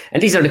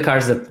 And these are the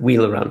cards that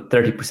wheel around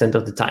 30%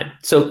 of the time.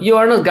 So you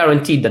are not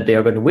guaranteed that they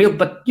are going to wheel,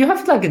 but you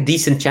have like a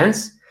decent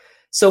chance.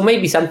 So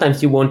maybe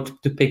sometimes you want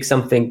to pick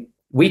something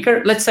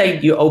weaker. Let's say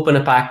you open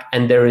a pack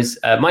and there is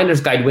a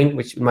Miner's Guidewing,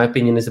 which in my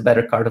opinion is a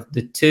better card of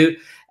the two,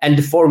 and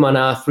the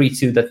 4-mana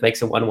 3/2 that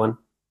makes a 1/1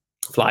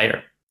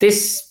 flyer.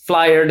 This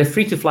flyer, the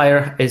 3/2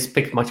 flyer, is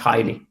picked much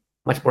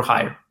more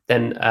higher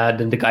than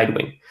the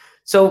Guidewing.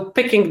 So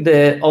picking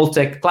the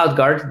Alltech Cloud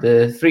Guard,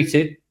 the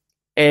 3/2,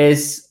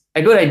 is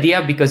a good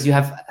idea, because you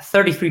have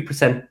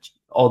 33%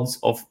 odds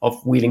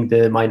of wheeling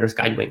the Miner's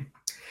Guidewing.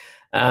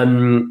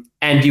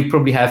 And you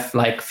probably have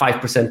like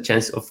 5%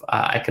 chance of,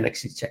 I can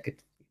actually check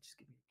it.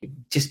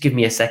 Just give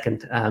me a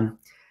second.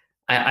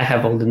 I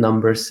have all the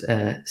numbers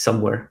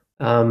somewhere.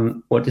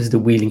 What is the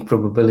wheeling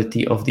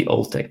probability of the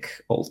Alltech?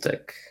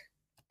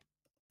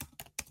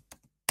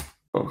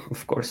 Oh,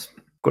 of course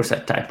I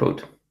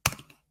typoed.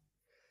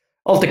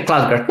 Alltech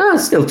Cloud Guard, no,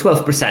 it's still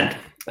 12%.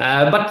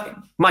 But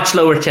much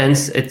lower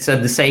chance. It's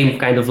at the same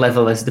kind of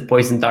level as the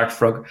Poison Dart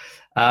Frog.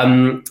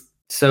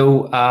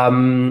 So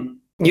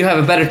you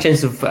have a better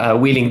chance of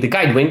wheeling the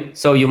Guidewing.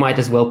 So you might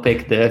as well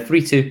pick the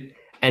 3/2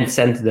 and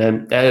send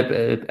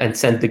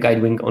the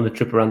Guidewing on a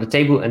trip around the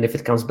table. And if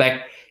it comes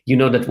back, you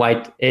know that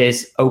white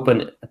is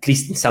open, at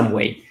least in some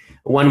way.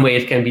 One way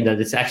it can be that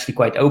it's actually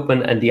quite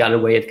open, and the other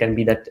way it can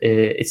be that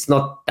it's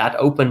not that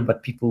open,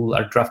 but people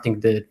are drafting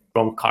the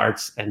wrong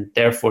cards, and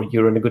therefore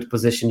you're in a good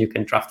position. You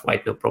can draft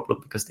white no problem,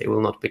 because they will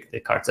not pick the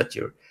cards that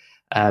you're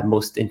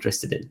most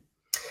interested in.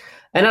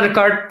 Another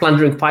card,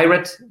 Plundering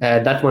Pirate.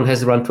 That one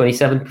has around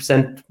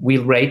 27%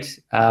 wheel rate.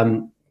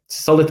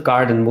 Solid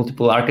card in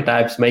multiple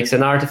archetypes, makes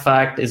an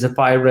artifact, is a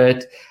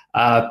pirate,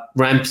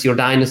 ramps your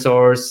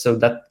dinosaurs, so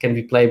that can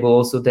be playable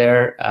also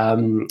there.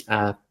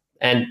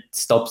 And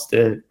stops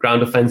the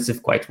ground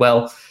offensive quite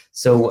well.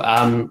 So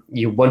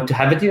you want to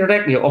have it in your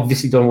deck. You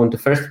obviously don't want to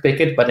first pick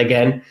it, but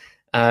again,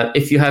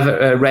 if you have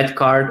a red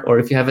card, or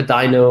if you have a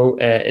dino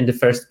in the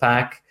first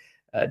pack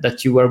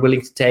that you are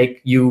willing to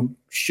take, you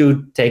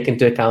should take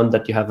into account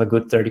that you have a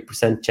good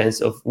 30% chance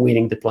of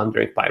winning the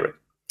Plundering Pirate.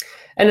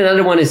 And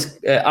another one is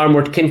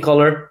Armored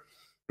Kincaller.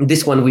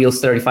 This one wheels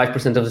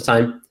 35% of the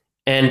time.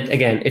 And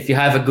again, if you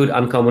have a good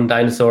uncommon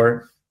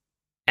dinosaur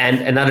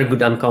and another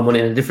good uncommon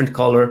in a different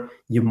color,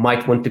 you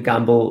might want to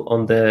gamble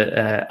on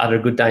the other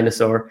good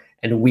dinosaur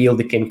and wheel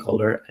the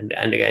Kincaller, and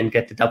again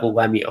get the double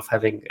whammy of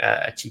having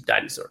a cheap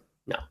dinosaur.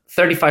 Now,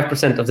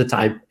 35% of the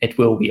time it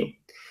will wheel,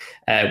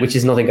 which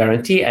is not a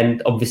guarantee.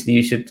 And obviously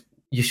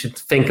you should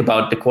think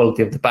about the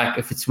quality of the pack.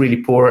 If it's really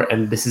poor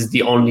and this is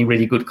the only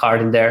really good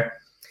card in there,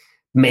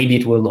 maybe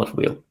it will not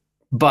wheel.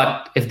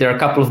 But if there are a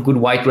couple of good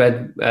white,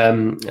 red,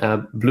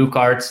 blue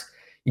cards,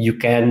 you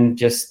can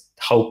just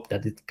hope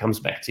that it comes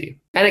back to you.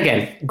 And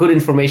again, good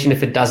information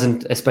if it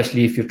doesn't,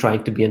 especially if you're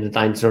trying to be in the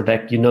dinosaur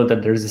deck. You know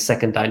that there is a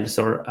second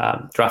dinosaur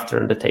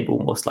drafter on the table,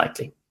 most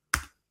likely.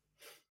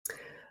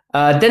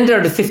 Then there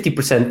are the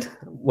 50%,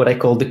 what I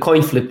call the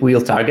coin flip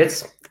wheel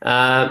targets.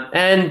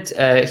 And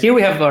here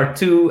we have our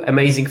two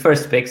amazing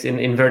first picks in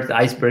Inverted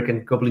Iceberg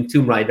and Goblin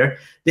Tomb Rider.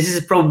 This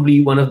is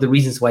probably one of the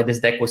reasons why this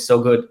deck was so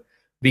good,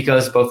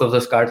 because both of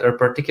those cards are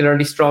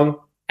particularly strong,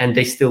 and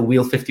they still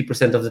wheel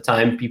 50% of the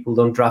time. People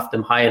don't draft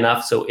them high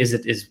enough, so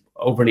Izzet is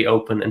overly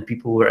open, and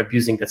people were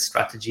abusing that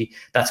strategy.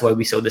 That's why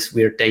we saw this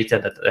weird data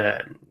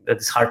that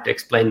is hard to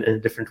explain in a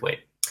different way.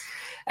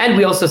 And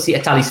we also see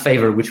Atali's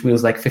Favor, which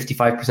wheels like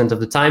 55% of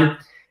the time.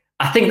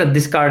 I think that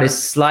this card is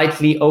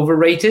slightly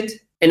overrated.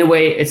 In a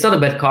way, it's not a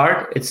bad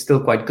card. It's still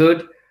quite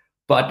good.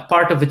 But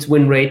part of its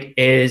win rate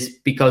is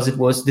because it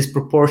was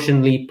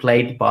disproportionately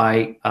played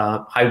by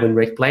high win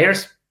rate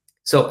players.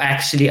 So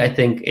actually, I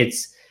think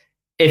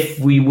if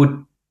we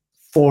would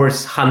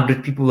force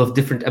 100 people of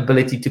different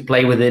ability to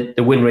play with it,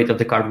 the win rate of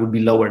the card would be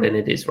lower than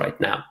it is right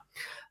now.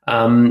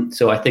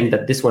 So I think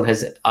that this one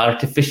has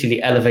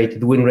artificially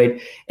elevated win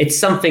rate. It's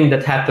something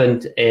that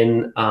happened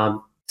in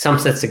some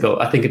sets ago.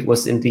 I think it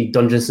was in the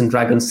Dungeons and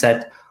Dragons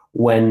set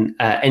when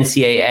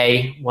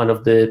NCAA, one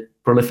of the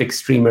prolific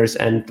streamers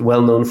and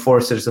well-known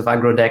forcers of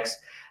aggro decks,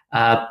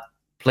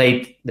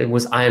 played, there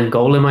was Iron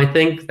Golem, I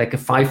think, like a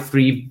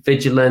 5/3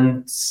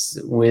 vigilance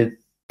with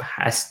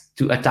has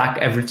to attack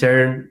every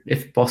turn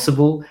if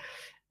possible.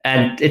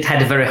 And it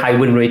had a very high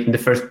win rate in the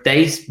first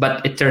days,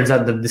 but it turns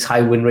out that this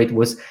high win rate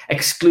was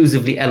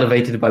exclusively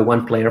elevated by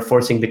one player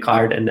forcing the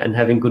card and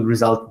having good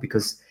result,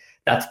 because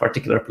that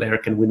particular player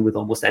can win with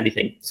almost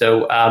anything.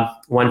 So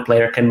one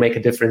player can make a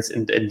difference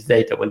in the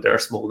data when there are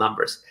small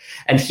numbers.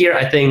 And here,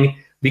 I think,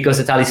 because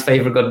Etali's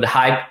Favor got the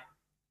hype,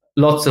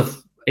 lots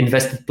of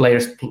invested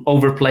players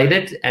overplayed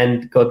it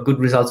and got good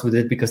results with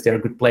it because they are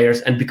good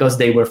players and because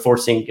they were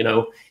forcing,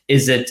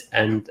 Izzet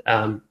and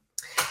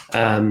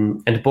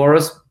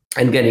Boros,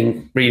 and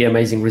getting really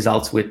amazing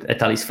results with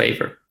Etali's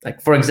Favor.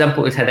 Like, for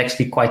example, it had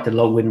actually quite a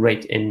low win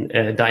rate in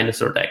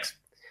Dinosaur decks.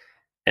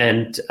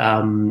 And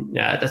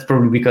that's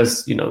probably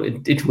because,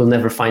 it will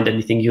never find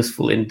anything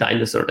useful in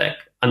Dinosaur deck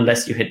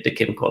unless you hit the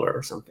Kin Collar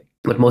or something.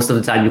 But most of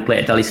the time you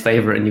play Etali's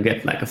Favor and you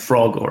get like a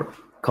frog or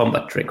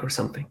combat trick or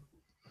something.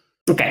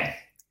 Okay.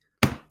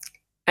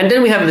 And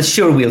then we have the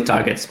sure wheel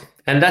targets.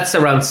 And that's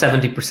around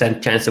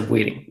 70% chance of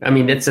wheeling. I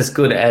mean, it's as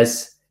good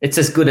as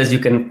you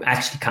can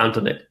actually count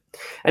on it.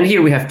 And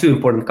here we have two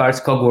important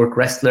cards: Cogwork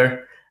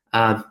Wrestler,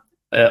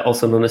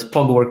 also known as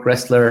Pogwork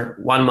Wrestler,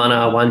 1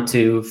 mana,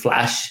 1/2,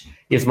 flash,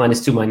 gives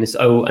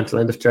 -2/-0 until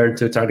end of turn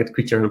to a target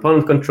creature an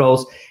opponent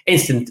controls.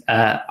 Instant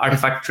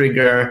artifact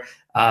trigger,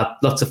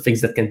 lots of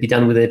things that can be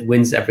done with it,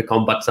 wins every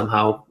combat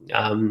somehow,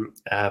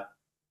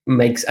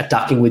 makes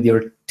attacking with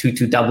your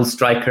 2/2 double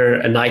striker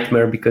a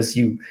nightmare because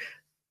you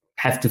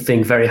have to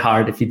think very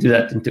hard if you do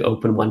that into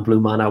open 1 blue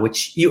mana,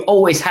 which you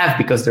always have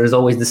because there's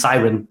always the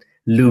Siren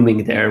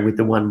looming there with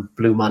the 1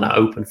 blue mana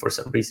open for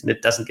some reason.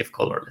 It doesn't give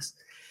colorless.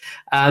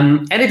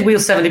 And it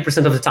wheels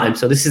 70% of the time.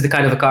 So this is the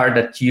kind of a card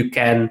that you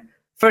can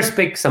first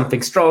pick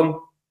something strong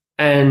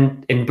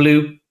and in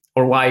blue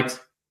or white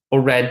or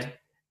red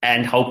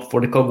and hope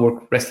for the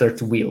Cogwork Wrestler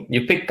to wheel.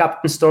 You pick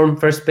Captain Storm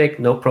first pick,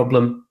 no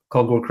problem.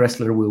 Cogwork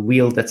Wrestler will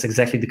wheel. That's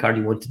exactly the card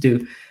you want to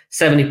do.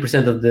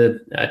 70% of the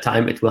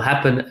time it will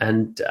happen.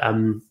 And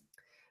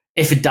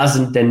if it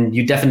doesn't, then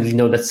you definitely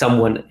know that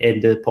someone in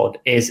the pod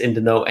is in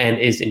the know and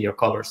is in your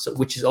colors, so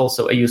which is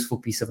also a useful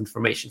piece of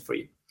information for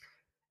you.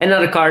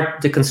 Another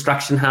card, the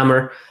Construction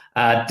Hammer.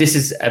 This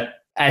is,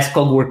 as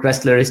Cogwork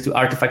Wrestler is to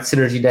Artifact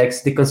Synergy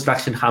decks, the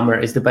Construction Hammer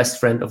is the best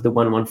friend of the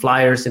 1/1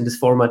 flyers in this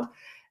format.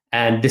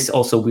 And this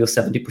also wheels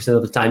 70%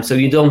 of the time. So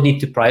you don't need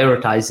to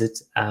prioritize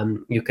it.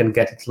 You can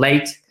get it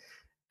late.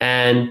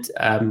 And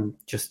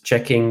just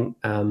checking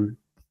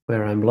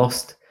where I'm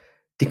lost.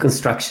 The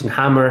Construction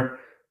Hammer.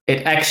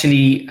 It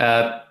actually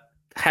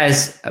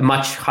has a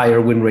much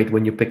higher win rate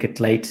when you pick it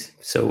late.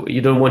 So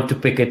you don't want to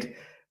pick it.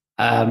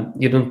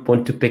 You don't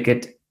want to pick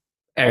it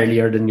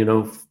earlier than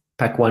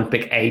pack 1,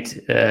 pick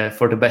 8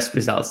 for the best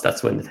results.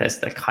 That's when it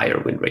has like higher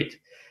win rate.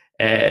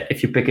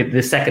 If you pick it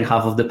the second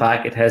half of the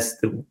pack, it has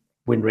the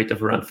win rate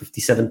of around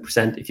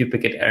 57%. If you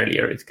pick it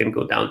earlier, it can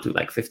go down to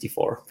like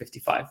 54,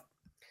 55.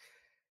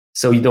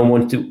 So you don't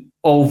want to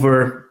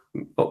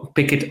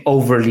pick it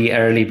overly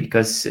early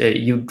because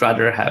you'd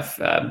rather have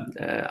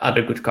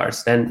other good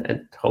cards then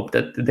and hope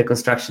that the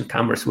Construction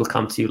Hammers will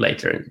come to you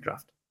later in the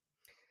draft.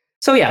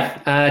 So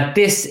yeah,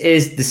 this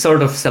is the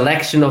sort of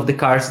selection of the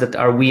cards that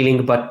are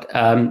wheeling, but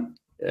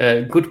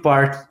a good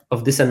part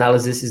of this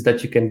analysis is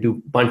that you can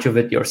do a bunch of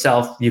it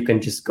yourself. You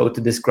can just go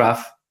to this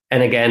graph,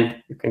 and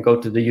again, you can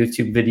go to the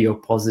YouTube video,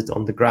 pause it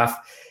on the graph.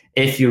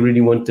 If you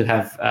really want to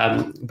have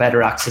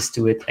better access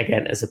to it,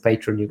 again, as a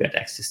patron, you get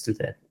access to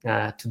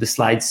the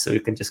slides, so you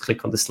can just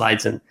click on the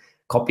slides and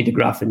copy the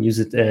graph and use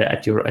it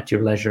at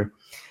your leisure.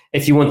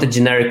 If you want a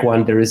generic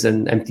one, there is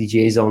an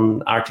MTGA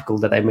Zone article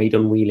that I made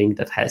on wheeling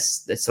that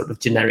has that sort of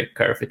generic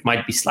curve. It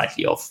might be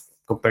slightly off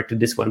compared to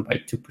this one by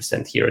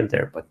 2% here and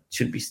there, but it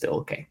should be still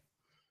okay.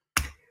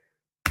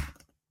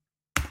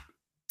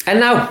 And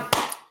now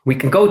we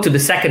can go to the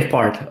second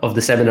part of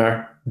the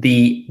seminar,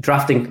 the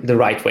drafting the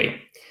right way.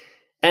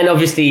 And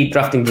obviously,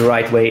 drafting the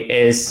right way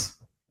is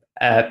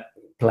a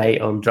play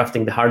on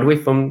drafting the hard way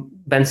from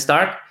Ben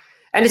Stark.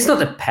 And it's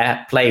not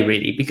a play,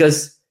 really,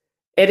 because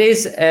it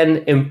is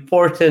an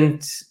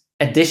important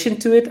addition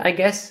to it, I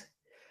guess.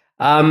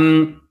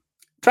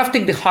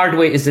 Drafting the hard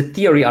way is a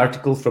theory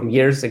article from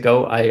years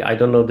ago. I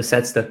don't know the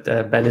sets that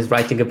Ben is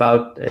writing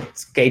about.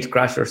 It's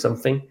Gatecrash or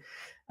something.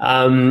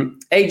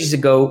 Ages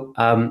ago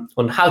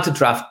on how to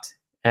draft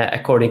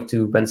according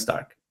to Ben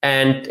Stark.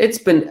 And it's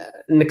been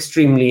an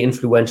extremely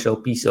influential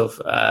piece of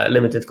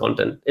limited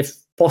content, if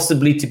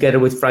possibly together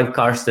with Frank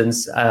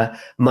Karsten's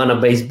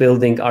mana-based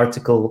building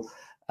article.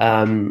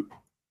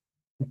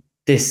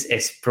 This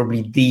is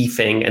probably the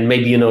thing, and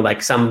maybe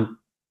like some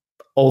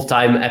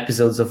all-time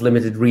episodes of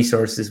Limited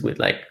Resources with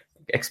like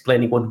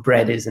explaining what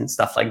bread is and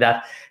stuff like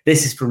that.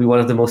 This is probably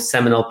one of the most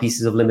seminal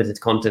pieces of limited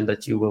content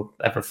that you will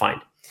ever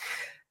find.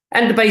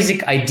 And the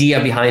basic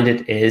idea behind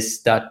it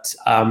is that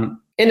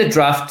in a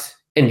draft,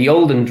 in the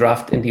olden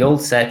draft, in the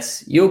old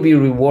sets, you'll be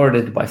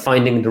rewarded by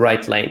finding the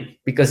right lane.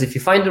 Because if you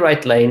find the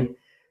right lane,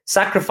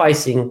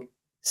 sacrificing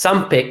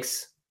some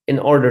picks in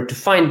order to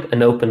find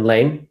an open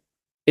lane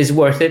is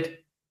worth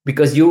it.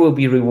 because you will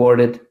be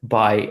rewarded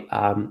by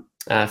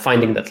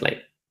finding that lane.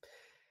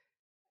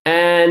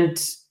 And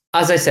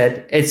as I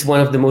said, it's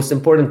one of the most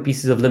important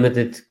pieces of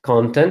limited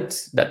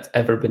content that's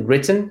ever been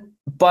written.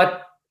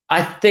 But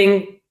I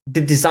think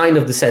the design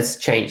of the sets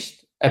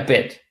changed a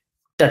bit.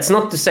 That's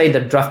not to say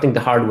that drafting the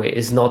hard way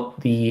is not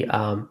the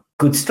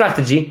good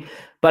strategy,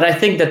 but I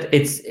think that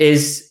it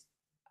is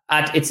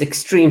at its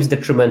extremes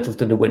detrimental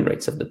to the win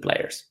rates of the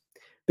players.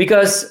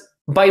 Because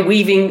by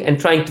weaving and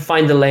trying to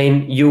find the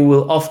lane, you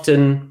will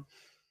often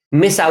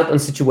miss out on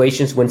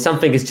situations when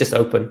something is just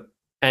open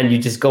and you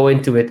just go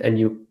into it and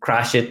you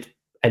crash it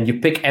and you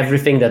pick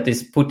everything that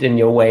is put in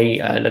your way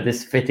that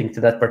is fitting to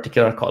that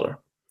particular color.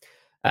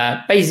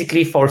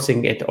 Basically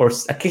forcing it, or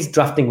at least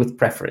drafting with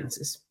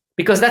preferences.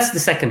 Because that's the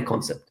second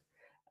concept.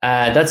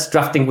 That's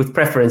drafting with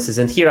preferences.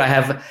 And here I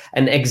have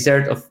an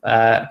excerpt of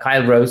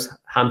Kyle Rose,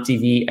 Ham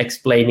TV,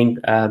 explaining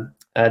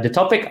the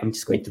topic. I'm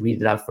just going to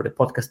read it out for the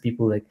podcast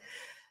people. Like,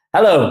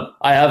 hello,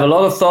 I have a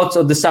lot of thoughts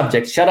on the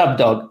subject. Shut up,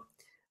 dog.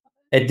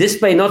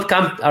 This may not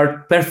come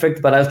out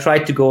perfect, but I'll try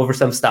to go over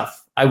some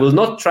stuff. I will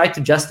not try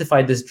to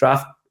justify this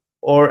draft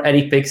or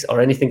any picks or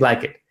anything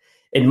like it.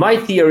 In my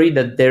theory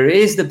that there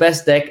is the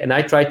best deck and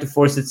I try to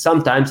force it,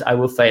 sometimes I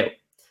will fail.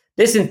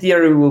 This in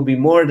theory will be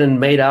more than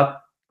made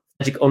up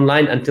Magic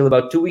Online until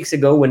about 2 weeks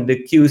ago when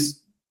the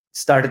queues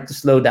started to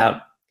slow down.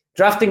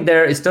 Drafting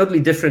there is totally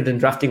different than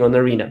drafting on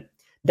Arena.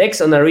 Decks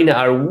on Arena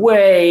are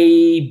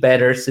way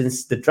better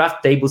since the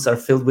draft tables are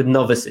filled with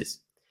novices.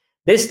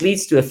 This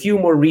leads to a few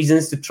more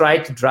reasons to try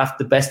to draft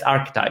the best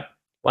archetype.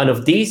 One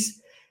of these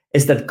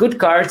is that good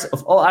cards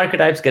of all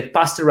archetypes get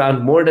passed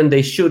around more than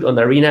they should on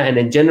Arena, and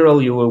in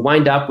general you will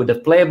wind up with a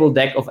playable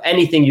deck of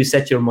anything you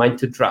set your mind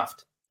to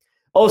draft.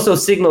 Also,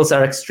 signals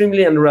are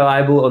extremely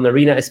unreliable on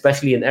Arena,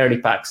 especially in early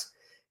packs.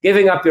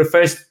 Giving up your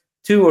first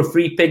 2 or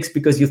 3 picks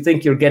because you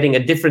think you're getting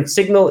a different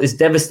signal is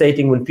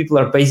devastating when people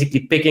are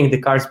basically picking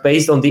the cards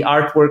based on the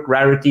artwork,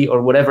 rarity,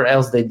 or whatever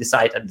else they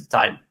decide at the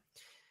time.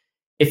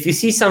 If you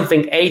see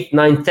something 8,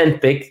 9, 10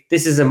 pick,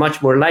 this is a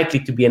much more likely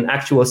to be an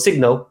actual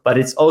signal, but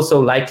it's also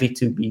likely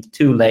to be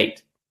too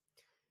late.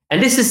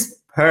 And this is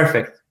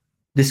perfect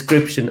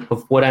description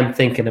of what I'm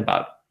thinking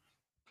about.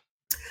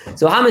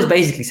 So Ham is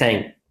basically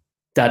saying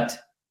that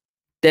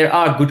there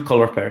are good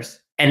color pairs,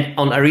 and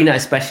on Arena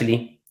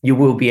especially, you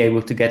will be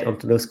able to get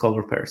onto those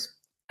color pairs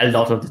a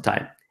lot of the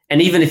time.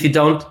 And even if you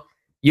don't,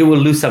 you will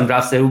lose some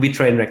drafts. There will be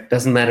train wreck.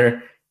 Doesn't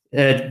matter.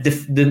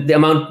 The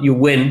amount you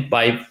win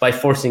by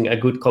forcing a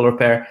good color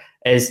pair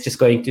is just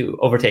going to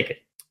overtake it.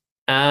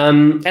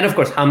 And of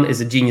course, Ham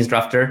is a genius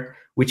drafter,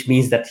 which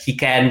means that he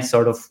can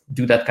sort of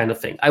do that kind of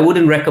thing. I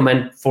wouldn't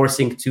recommend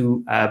forcing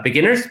to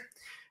beginners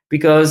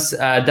because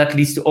that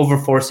leads to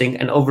overforcing,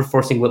 and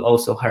overforcing will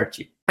also hurt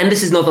you. And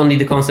this is not only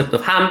the concept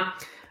of Ham.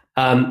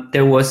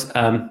 There was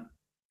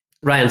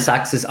Ryan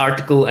Sachs's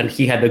article, and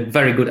he had a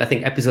very good, I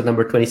think, episode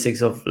number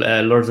 26 of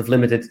Lords of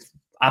Limited.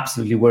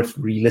 Absolutely worth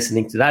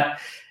re-listening to that.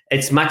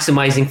 It's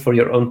maximizing for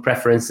your own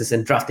preferences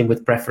and drafting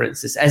with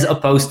preferences as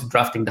opposed to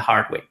drafting the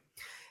hard way.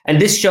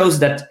 And this shows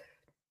that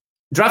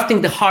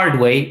drafting the hard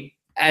way,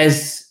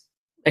 as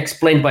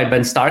explained by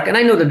Ben Stark, and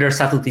I know that there are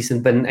subtleties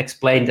and been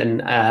explained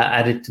and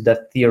added to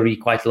that theory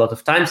quite a lot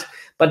of times,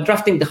 but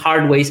drafting the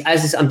hard ways,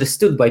 as is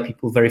understood by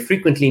people very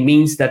frequently,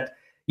 means that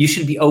you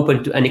should be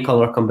open to any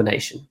color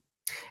combination.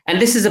 And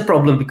this is a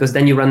problem because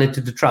then you run into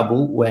the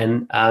trouble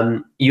when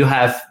you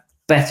have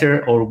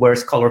better or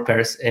worse color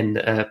pairs in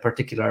a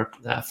particular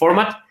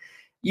format.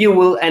 You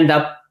will end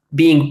up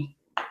being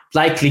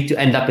likely to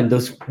end up in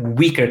those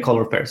weaker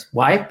color pairs.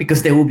 Why?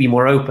 Because they will be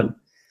more open.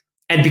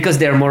 And because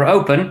they're more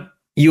open,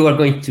 you are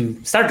going to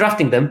start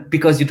drafting them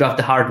because you draft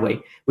the hard way,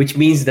 which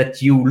means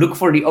that you look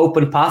for the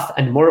open path,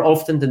 and more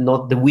often than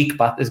not, the weak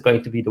path is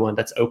going to be the one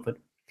that's open.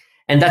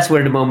 And that's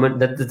where the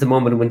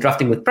moment when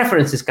drafting with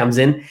preferences comes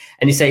in,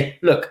 and you say,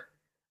 look,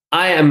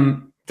 I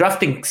am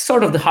drafting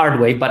sort of the hard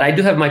way, but I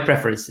do have my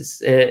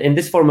preferences. In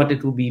this format,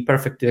 it will be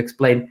perfect to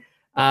explain.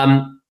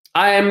 I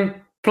am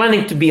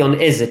planning to be on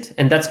Izzet,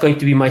 and that's going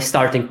to be my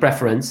starting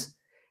preference.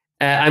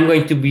 I'm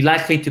going to be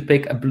likely to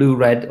pick a blue,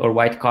 red, or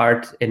white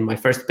card in my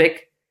first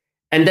pick.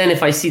 And then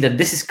if I see that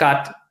this is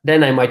cut,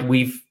 then I might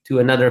weave to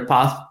another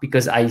path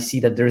because I see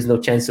that there is no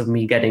chance of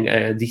me getting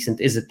a decent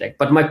Izzet deck.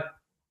 But my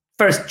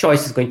first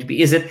choice is going to be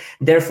Izzet.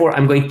 Therefore,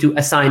 I'm going to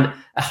assign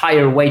a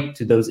higher weight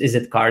to those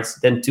Izzet cards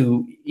than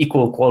to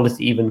equal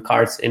quality even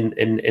cards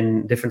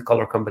in different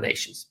color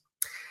combinations.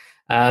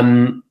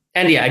 And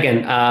yeah,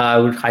 again, I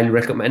would highly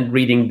recommend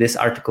reading this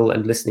article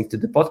and listening to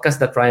the podcast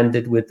that Ryan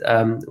did with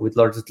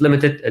Lords of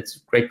Limited. It's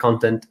great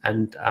content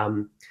and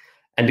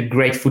a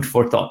great food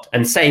for thought.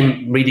 And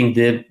same reading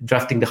the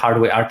Drafting the Hard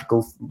Way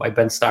article by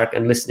Ben Stark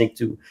and listening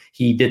to,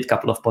 he did a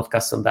couple of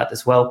podcasts on that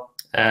as well.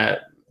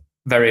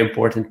 Very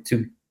important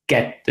to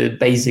get the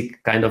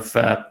basic kind of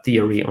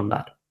theory on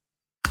that.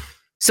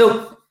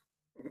 So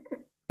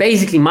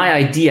basically my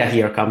idea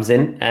here comes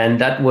in, and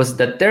that was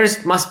that there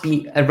must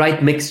be a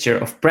right mixture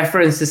of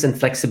preferences and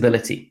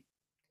flexibility.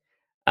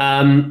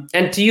 And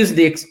to use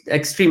the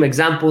extreme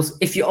examples,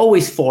 if you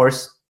always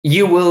force,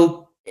 you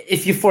will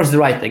if you force the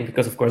right thing,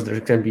 because of course there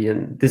can be a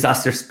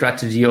disaster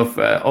strategy of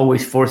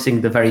always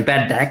forcing the very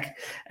bad deck,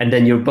 and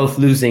then you're both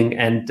losing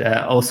and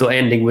also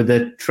ending with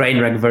a train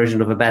wreck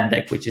version of a bad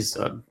deck, which is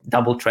a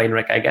double train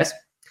wreck, I guess.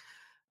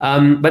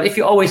 But if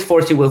you always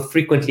force, you will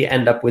frequently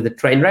end up with a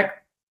train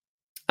wreck.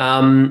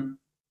 And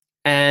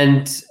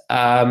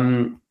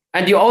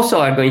you also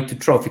are going to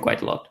trophy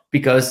quite a lot,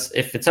 because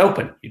if it's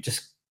open, you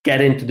just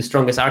get into the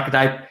strongest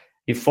archetype,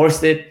 you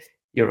forced it,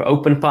 your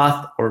open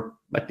path, or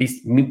at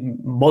least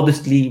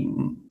modestly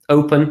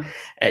open,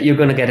 you're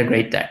going to get a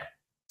great deck.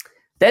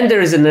 Then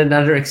there is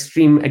another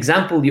extreme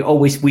example. You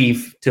always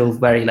weave till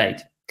very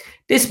late.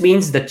 This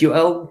means that you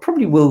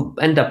probably will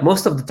end up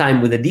most of the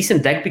time with a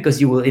decent deck, because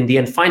you will in the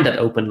end find that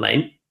open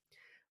lane.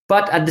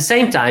 But at the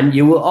same time,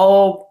 you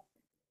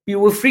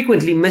will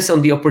frequently miss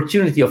on the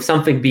opportunity of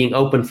something being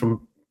open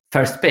from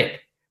first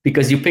pick,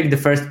 because you pick the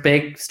first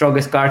pick,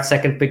 strongest card,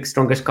 second pick,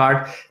 strongest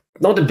card.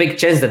 Not a big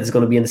chance that it's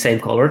going to be in the same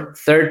color.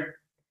 Third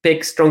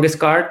pick, strongest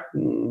card,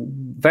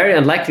 very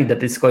unlikely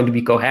that it's going to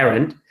be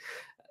coherent.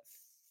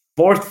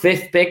 Fourth,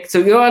 fifth pick, so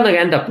you're going to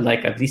end up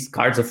like at least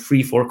cards of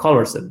 3-4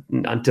 colors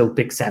until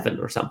pick 7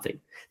 or something.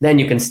 Then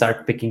you can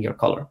start picking your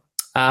color.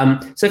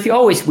 So if you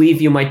always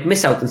weave, you might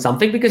miss out on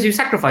something, because you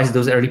sacrifice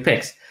those early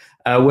picks,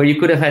 where you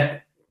could have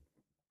had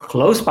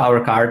close power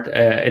card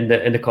in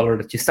the color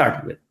that you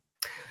started with.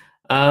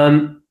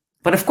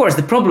 But of course,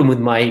 the problem with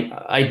my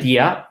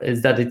idea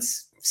is that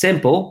it's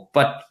simple,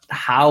 but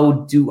how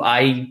do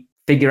I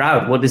figure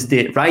out what is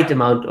the right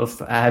amount of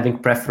having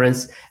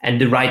preference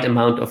and the right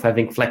amount of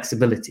having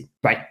flexibility?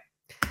 Right.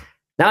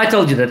 Now, I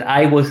told you that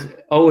I was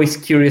always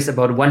curious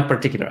about one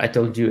particular. I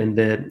told you in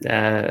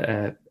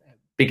the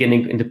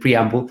beginning, in the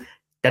preamble,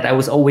 that I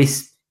was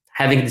always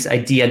having this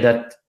idea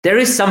that there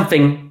is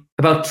something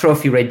about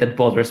trophy rate that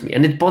bothers me.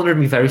 And it bothered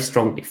me very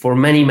strongly for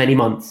many, many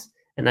months.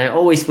 And I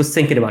always was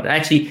thinking about it. I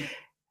actually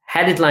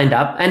had it lined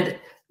up. And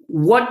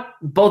what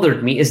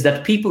bothered me is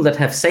that people that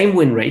have same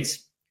win rates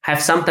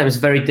have sometimes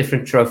very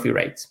different trophy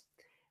rates.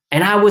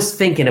 And I was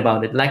thinking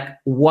about it, like,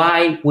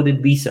 why would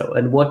it be so?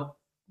 And what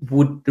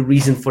would the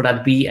reason for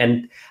that be?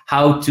 And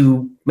how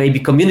to maybe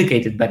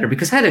communicate it better?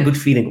 Because I had a good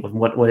feeling of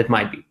what it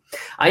might be.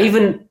 I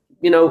even,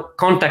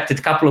 contacted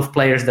a couple of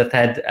players that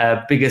had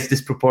biggest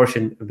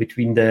disproportion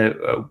between the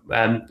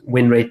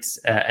win rates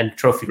and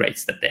trophy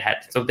rates that they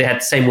had. So they had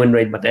the same win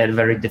rate, but they had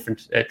very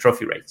different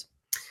trophy rates.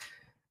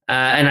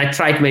 And I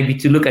tried maybe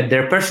to look at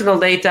their personal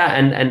data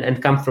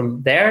and come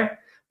from there,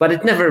 but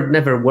it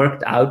never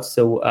worked out.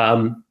 So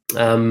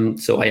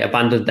I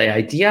abandoned the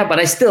idea, but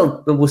I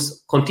still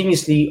was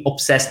continuously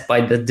obsessed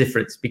by the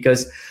difference,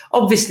 because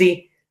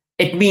obviously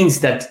it means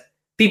that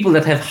people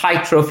that have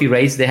high trophy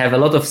rates, they have a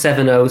lot of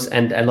 7-0s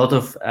and a lot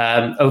of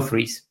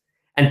 0-3s.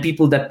 And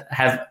people that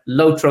have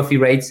low trophy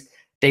rates,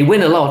 they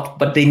win a lot,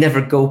 but they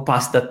never go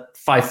past that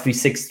 5-3,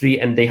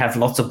 6-3, and they have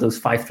lots of those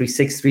 5-3,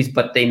 6-3s,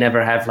 but they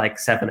never have like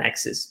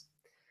 7Xs.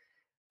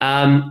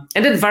 And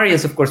then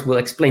variance, of course, will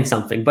explain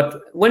something.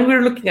 But when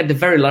we're looking at the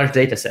very large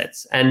data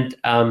sets, and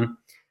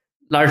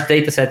large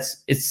data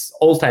sets, its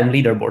all-time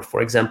leaderboard,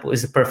 for example,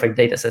 is a perfect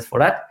data set for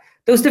that,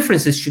 those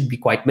differences should be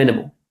quite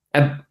minimal.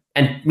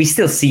 And we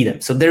still see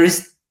them. So there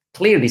is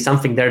clearly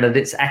something there that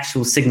is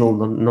actual signal,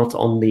 not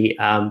only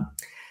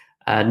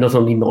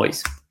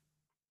noise.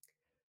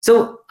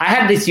 So I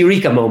had this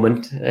eureka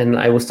moment, and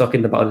I was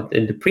talking about it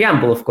in the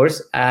preamble, of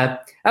course. I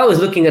was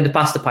looking at the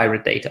Pasta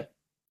Pirate data.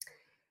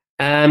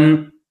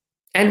 And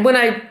when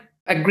I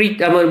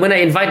when I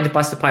invited the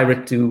Pasta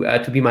Pirate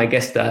to be my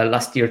guest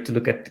last year to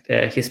look at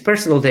his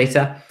personal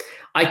data,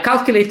 I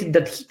calculated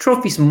that he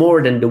trophies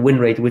more than the win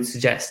rate would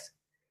suggest.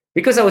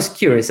 Because I was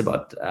curious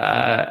about,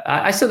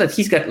 I saw that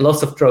he's got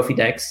lots of trophy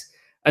decks,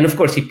 and of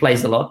course he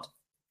plays a lot.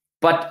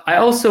 But I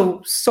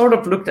also sort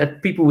of looked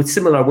at people with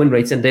similar win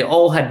rates, and they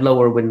all had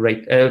lower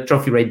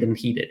trophy rate than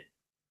he did.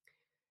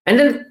 And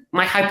then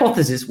my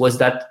hypothesis was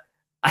that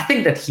I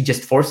think that he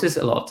just forces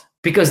a lot,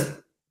 because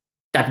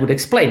that would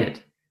explain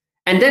it.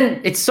 And then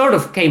it sort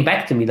of came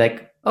back to me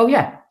like, oh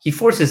yeah, he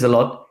forces a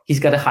lot. He's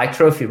got a high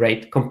trophy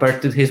rate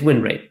compared to his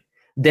win rate.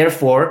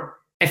 Therefore,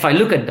 if I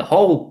look at the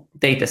whole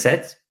data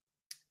set,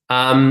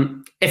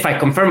 if I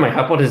confirm my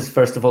hypothesis,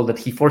 first of all, that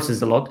he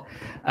forces a lot,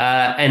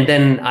 and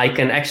then I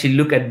can actually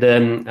look at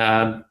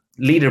the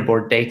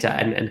leaderboard data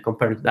and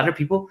compare it with other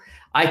people,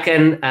 I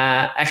can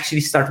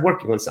actually start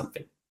working on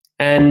something.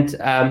 And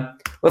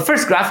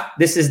first graph,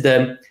 this is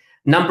the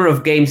number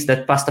of games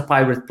that Pasta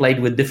Pirate played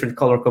with different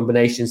color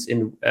combinations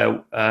in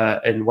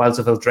Wilds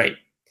of Eldraine.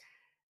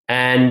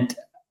 And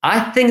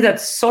I think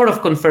that sort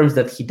of confirms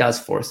that he does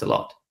force a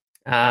lot.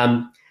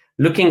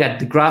 Looking at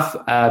the graph,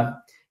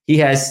 he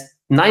has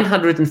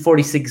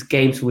 946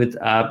 games with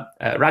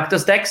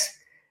Rakdos decks,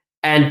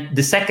 and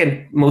the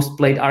second most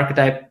played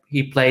archetype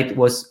he played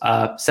was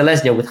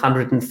Selesnya with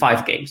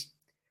 105 games.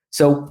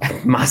 So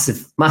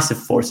massive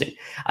forcing.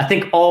 I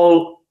think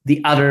all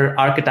the other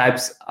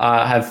archetypes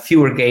have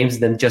fewer games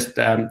than just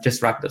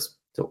Rakdos.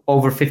 So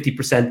over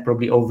 50%,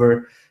 probably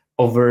over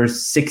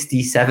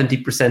 60,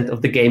 70%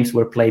 of the games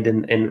were played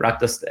in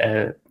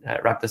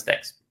Rakdos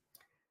decks.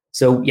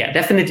 So yeah,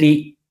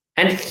 definitely.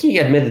 And he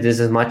admitted this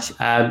as much.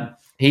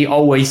 He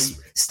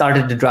always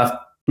started the draft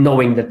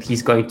knowing that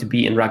he's going to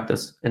be in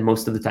Rakdos, and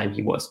most of the time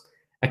he was,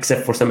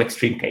 except for some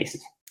extreme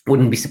cases.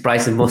 Wouldn't be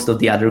surprised if most of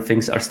the other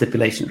things are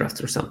stipulation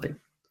drafts or something.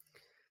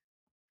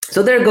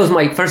 So there goes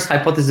my first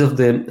hypothesis of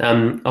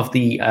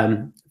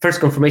the first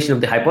confirmation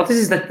of the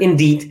hypothesis that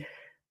indeed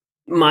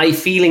my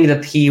feeling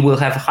that he will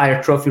have a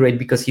higher trophy rate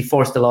because he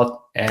forced a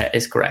lot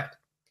is correct.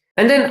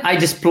 And then I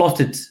just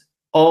plotted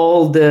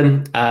all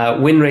the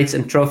win rates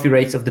and trophy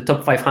rates of the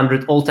top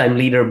 500 all-time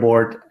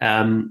leaderboard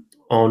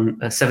on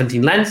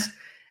 17 Lens.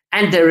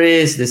 And there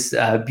is this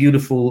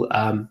beautiful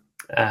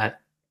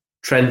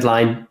trend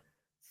line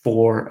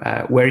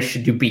for where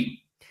should you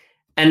be.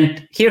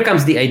 And here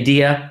comes the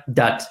idea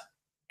that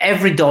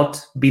every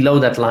dot below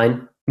that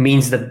line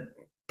means that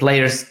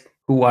players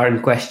who are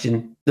in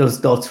question, those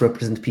dots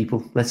represent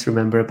people. Let's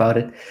remember about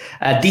it.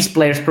 These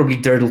players probably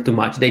dirtle too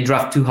much. They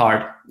draft too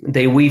hard.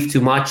 They weave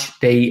too much.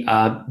 They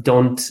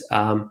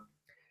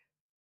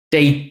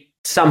they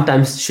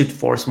sometimes should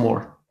force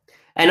more.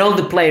 And all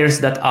the players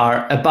that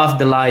are above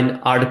the line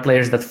are the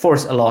players that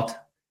force a lot,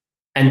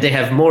 and they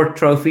have more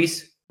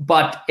trophies.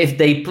 But if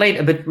they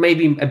played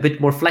maybe a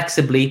bit more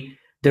flexibly,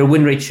 their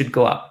win rate should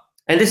go up.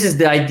 And this is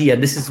the idea.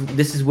 This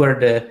is where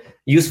the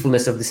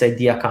usefulness of this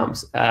idea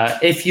comes.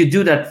 If you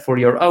do that for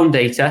your own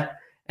data,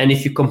 and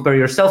if you compare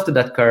yourself to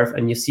that curve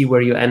and you see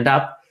where you end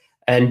up,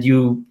 and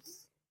you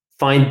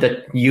find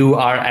that you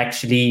are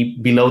actually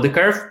below the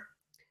curve,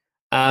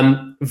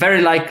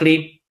 very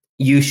likely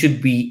you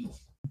should be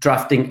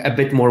drafting a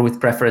bit more with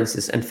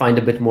preferences and find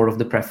a bit more of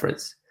the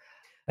preference.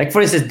 Like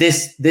for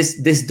instance,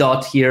 this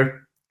dot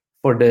here,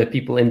 for the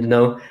people in the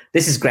know,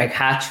 this is Greg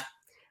Hatch.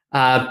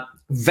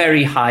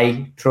 Very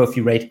high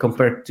trophy rate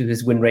compared to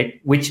his win rate,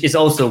 which is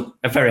also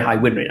a very high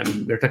win rate. I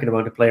mean, we're talking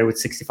about a player with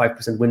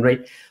 65% win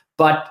rate,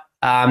 but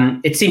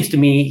it seems to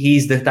me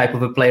he's the type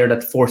of a player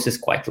that forces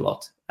quite a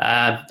lot.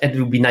 And it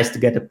would be nice to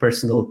get a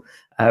personal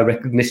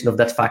recognition of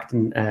that fact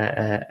and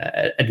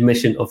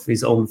admission of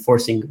his own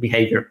forcing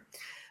behavior.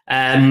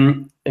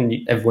 And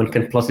everyone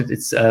can plot it.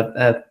 It's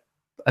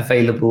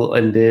available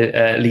in the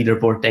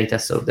leaderboard data,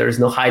 so there is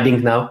no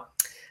hiding now.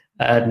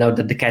 Now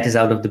that the cat is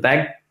out of the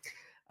bag.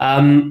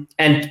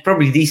 And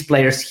probably these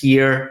players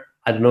here,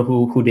 I don't know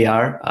who they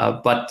are,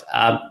 but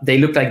they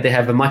look like they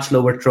have a much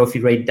lower trophy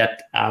rate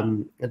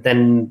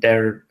than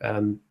their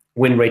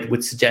win rate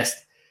would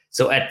suggest.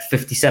 So at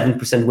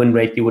 57% win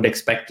rate, you would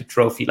expect a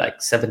trophy like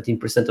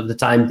 17% of the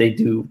time. They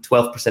do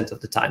 12%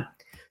 of the time.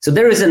 So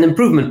there is an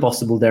improvement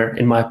possible there,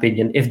 in my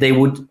opinion, if they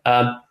would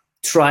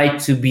try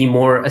to be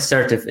more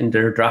assertive in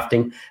their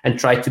drafting and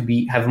try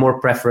to have more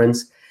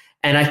preference.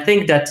 And I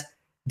think that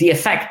the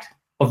effect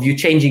of you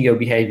changing your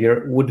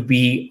behavior would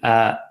be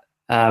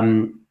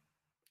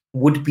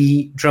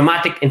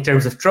dramatic in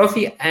terms of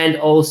trophy and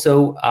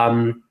also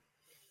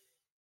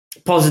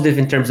positive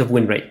in terms of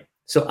win rate.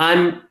 So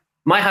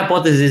my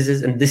hypothesis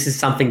is, and this is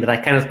something that I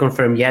cannot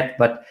confirm yet,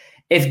 but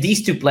if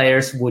these two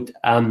players would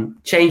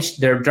change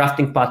their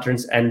drafting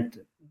patterns and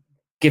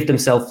give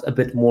themselves a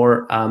bit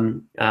more,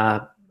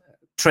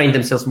 train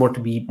themselves more to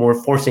be more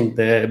forcing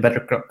the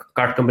better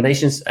card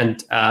combinations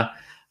and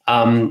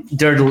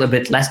dirtle a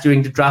bit less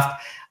during the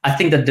draft, I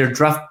think that their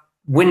draft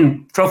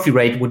win trophy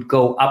rate would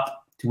go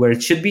up to where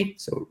it should be,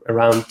 so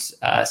around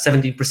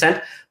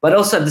 17%, but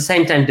also at the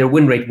same time, their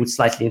win rate would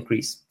slightly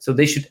increase. So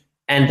they should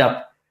end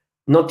up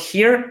not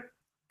here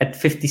at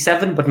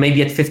 57, but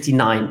maybe at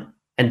 59,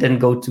 and then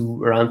go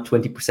to around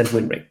 20%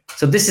 win rate.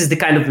 So this is the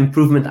kind of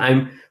improvement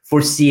I'm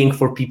foreseeing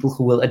for people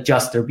who will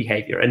adjust their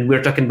behavior. And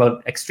we're talking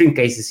about extreme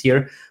cases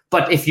here,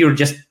 but if you're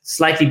just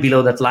slightly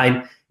below that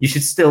line, you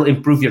should still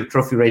improve your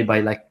trophy rate by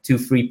like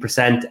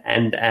 2-3%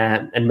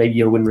 and maybe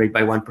your win rate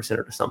by 1%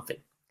 or something.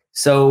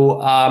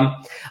 So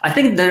I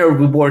think there are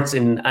rewards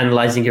in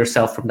analyzing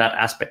yourself from that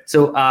aspect.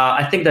 So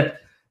I think that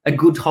a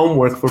good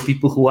homework for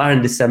people who are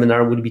in this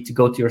seminar would be to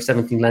go to your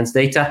 17 Lens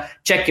data,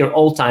 check your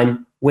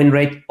all-time win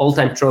rate,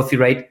 all-time trophy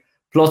rate,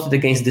 plot it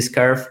against this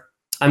curve.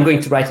 I'm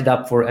going to write it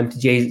up for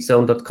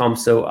mtgzone.com.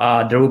 So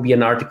there will be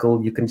an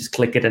article. You can just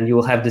click it and you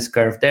will have this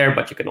curve there,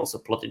 but you can also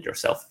plot it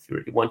yourself if you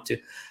really want to.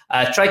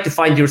 Try to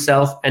find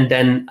yourself and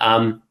then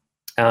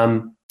try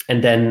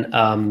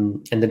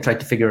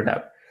to figure it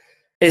out.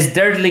 Is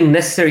dirtling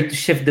necessary to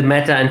shift the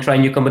meta and try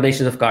new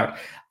combinations of cards?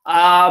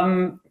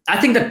 I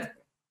think that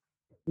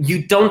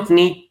you don't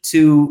need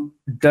to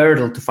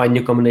dirtle to find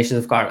new combinations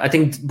of cards. I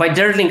think by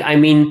dirtling, I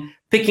mean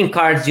picking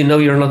cards you know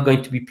you're not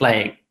going to be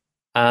playing.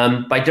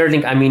 By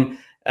dirtling, I mean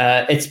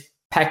it's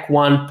pack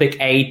 1, pick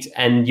 8,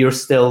 and you're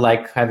still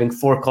like having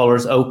 4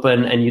 colors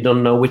open and you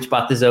don't know which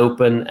path is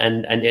open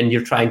and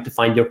you're trying to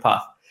find your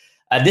path.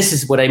 This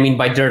is what I mean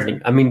by dirtling.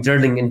 I mean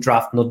dirtling in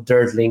draft, not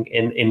dirtling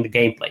in the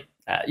gameplay.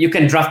 You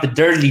can draft the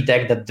dirtly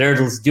deck that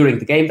dirtles during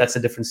the game. That's a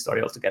different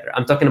story altogether.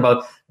 I'm talking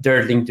about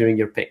dirtling during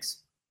your picks.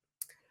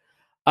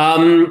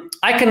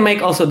 I can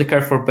make also the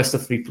curve for best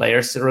of 3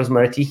 players,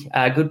 Rosemary.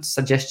 Good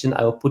suggestion.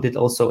 I will put it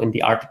also in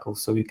the article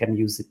so you can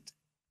use it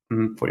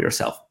for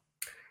yourself.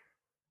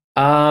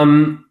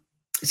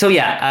 So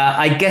yeah,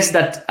 I guess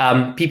that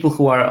people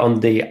who are on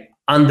the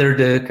under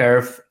the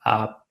curve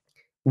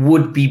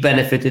would be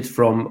benefited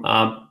from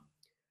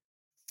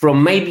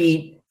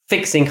maybe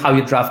fixing how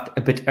you draft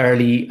a bit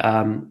early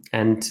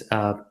and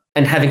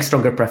having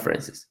stronger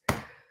preferences.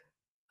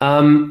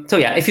 So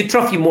yeah, if you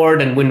trophy more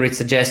than win rate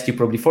suggests, you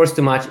probably force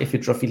too much. If you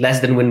trophy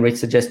less than win rate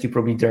suggests, you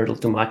probably dirtle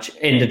too much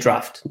in the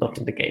draft, not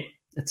in the game.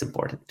 That's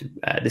important to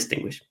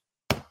distinguish.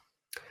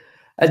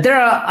 There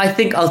are, I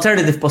think,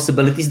 alternative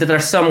possibilities that are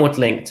somewhat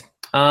linked.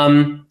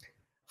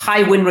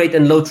 High win rate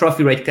and low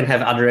trophy rate can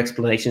have other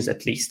explanations,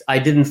 at least. I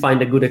didn't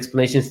find a good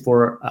explanation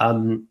for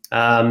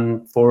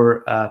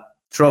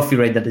trophy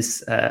rate that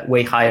is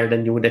way higher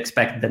than you would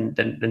expect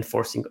than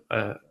forcing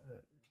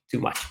too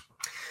much.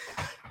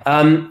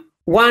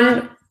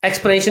 One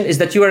explanation is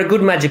that you are a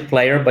good Magic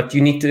player, but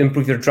you need to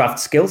improve your draft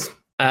skills.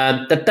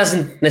 That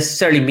doesn't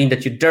necessarily mean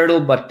that you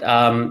dirtle, but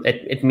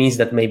it means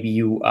that maybe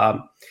you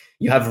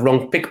have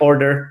wrong pick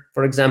order.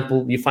 For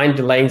example, you find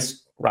the lanes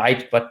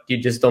right, but you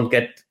just don't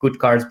get good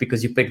cards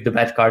because you pick the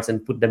bad cards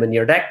and put them in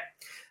your deck.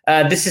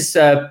 This is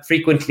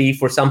frequently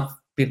for some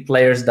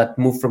players that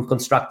move from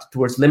constructed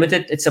towards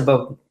limited. It's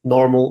about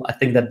normal. I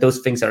think that those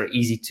things are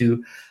easy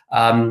to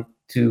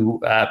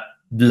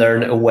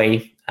learn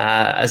away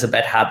as a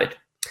bad habit.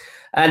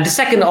 And the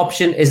second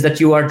option is that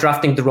you are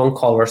drafting the wrong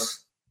colors.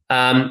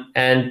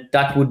 And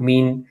that would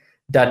mean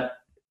that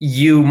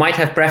you might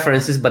have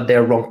preferences, but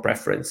they're wrong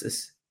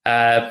preferences.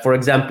 For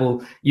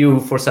example, you,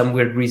 for some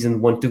weird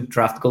reason, want to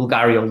draft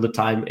Golgari all the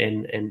time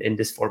in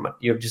this format.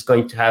 You're just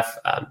going to have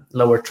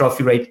lower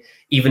trophy rate,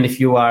 even if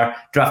you are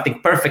drafting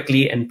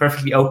perfectly and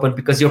perfectly open,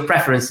 because your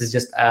preference is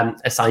just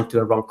assigned to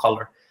a wrong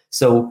color.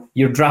 So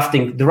you're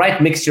drafting the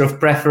right mixture of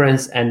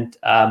preference and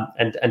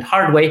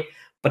hard way,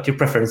 but your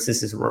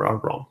preferences are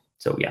wrong.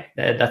 So yeah,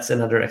 that's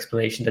another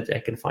explanation that I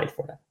can find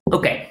for that.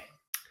 Okay.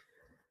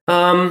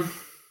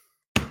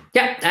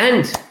 Yeah,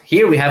 and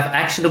here we have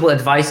actionable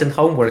advice and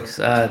homeworks,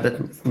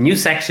 the new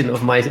section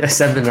of my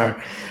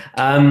seminar.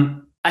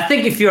 I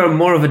think if you are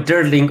more of a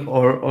dirtling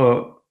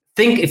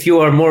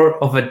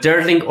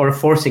or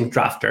forcing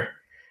drafter,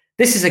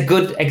 this is a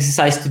good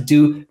exercise to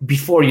do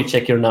before you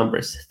check your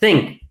numbers.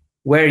 Think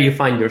where you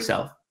find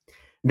yourself.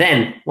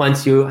 Then,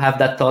 once you have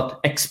that thought,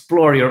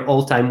 explore your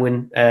all-time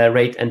win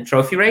rate and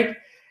trophy rate,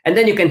 and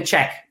then you can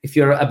check if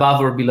you're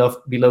above or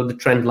below the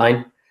trend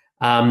line.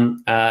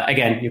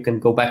 Again, you can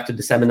go back to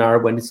the seminar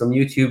when it's on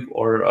YouTube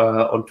or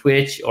on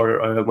Twitch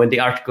or when the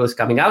article is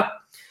coming out,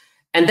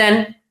 and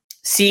then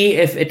see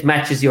if it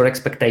matches your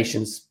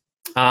expectations.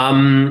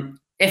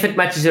 If it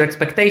matches your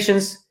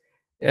expectations,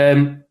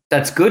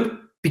 that's good,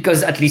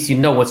 because at least you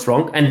know what's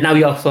wrong, and now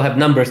you also have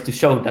numbers to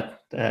show that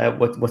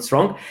what's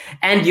wrong,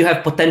 and you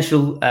have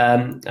potential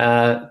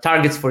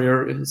targets for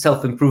your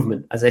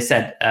self-improvement. As I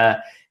said,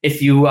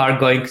 if you are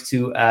going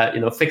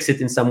to fix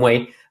it in some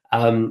way,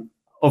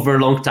 over a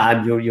long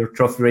time, your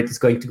trophy rate is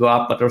going to go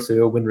up, but also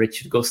your win rate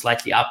should go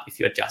slightly up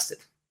if you adjust it.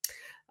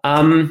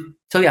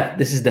 So yeah,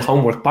 this is the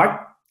homework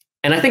part.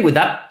 And I think with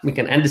that, we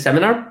can end the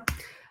seminar.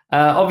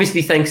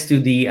 Obviously, thanks to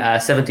the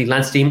 17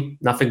 Lands team,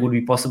 nothing would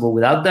be possible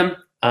without them.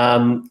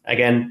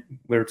 Again,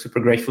 we're super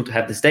grateful to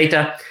have this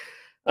data.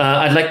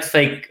 I'd like to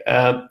thank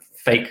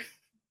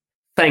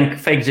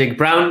Fake Jake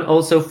Brown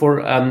also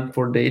for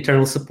the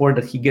eternal support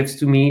that he gives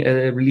to me,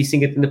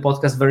 releasing it in the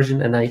podcast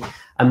version. And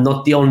I'm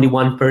not the only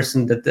one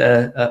person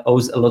that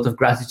owes a lot of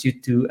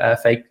gratitude to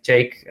Fake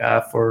Jake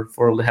for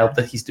all the help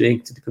that he's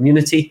doing to the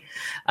community.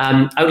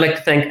 I would like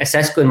to thank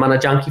Esesco and Mana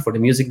Junkie for the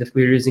music that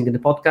we're using in the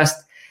podcast.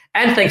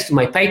 And thanks to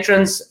my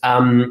patrons,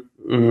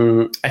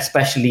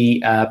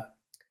 especially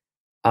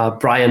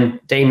Brian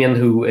Damien,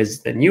 who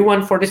is the new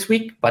one for this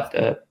week, but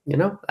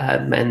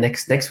and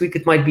next week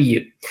it might be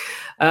you.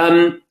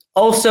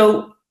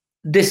 Also,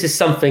 this is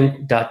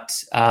something that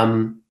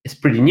is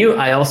pretty new.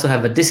 I also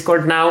have a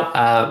Discord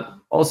now,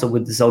 also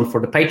with the zone for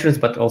the patrons,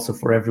 but also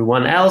for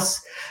everyone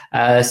else.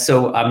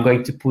 So I'm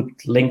going to put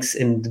links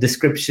in the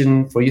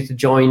description for you to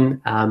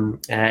join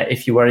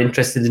if you are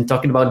interested in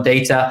talking about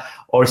data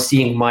or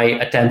seeing my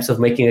attempts of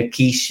making a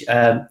quiche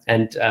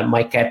and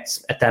my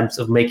cat's attempts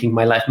of making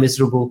my life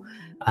miserable.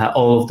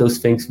 All of those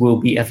things will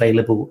be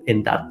available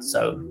in that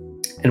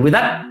zone. And with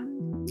that,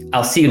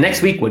 I'll see you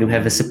next week when we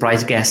have a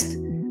surprise guest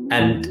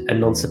and a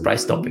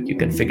non-surprise topic. You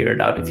can figure it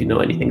out if you know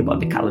anything about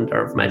the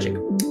calendar of Magic.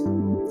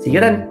 See you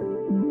then.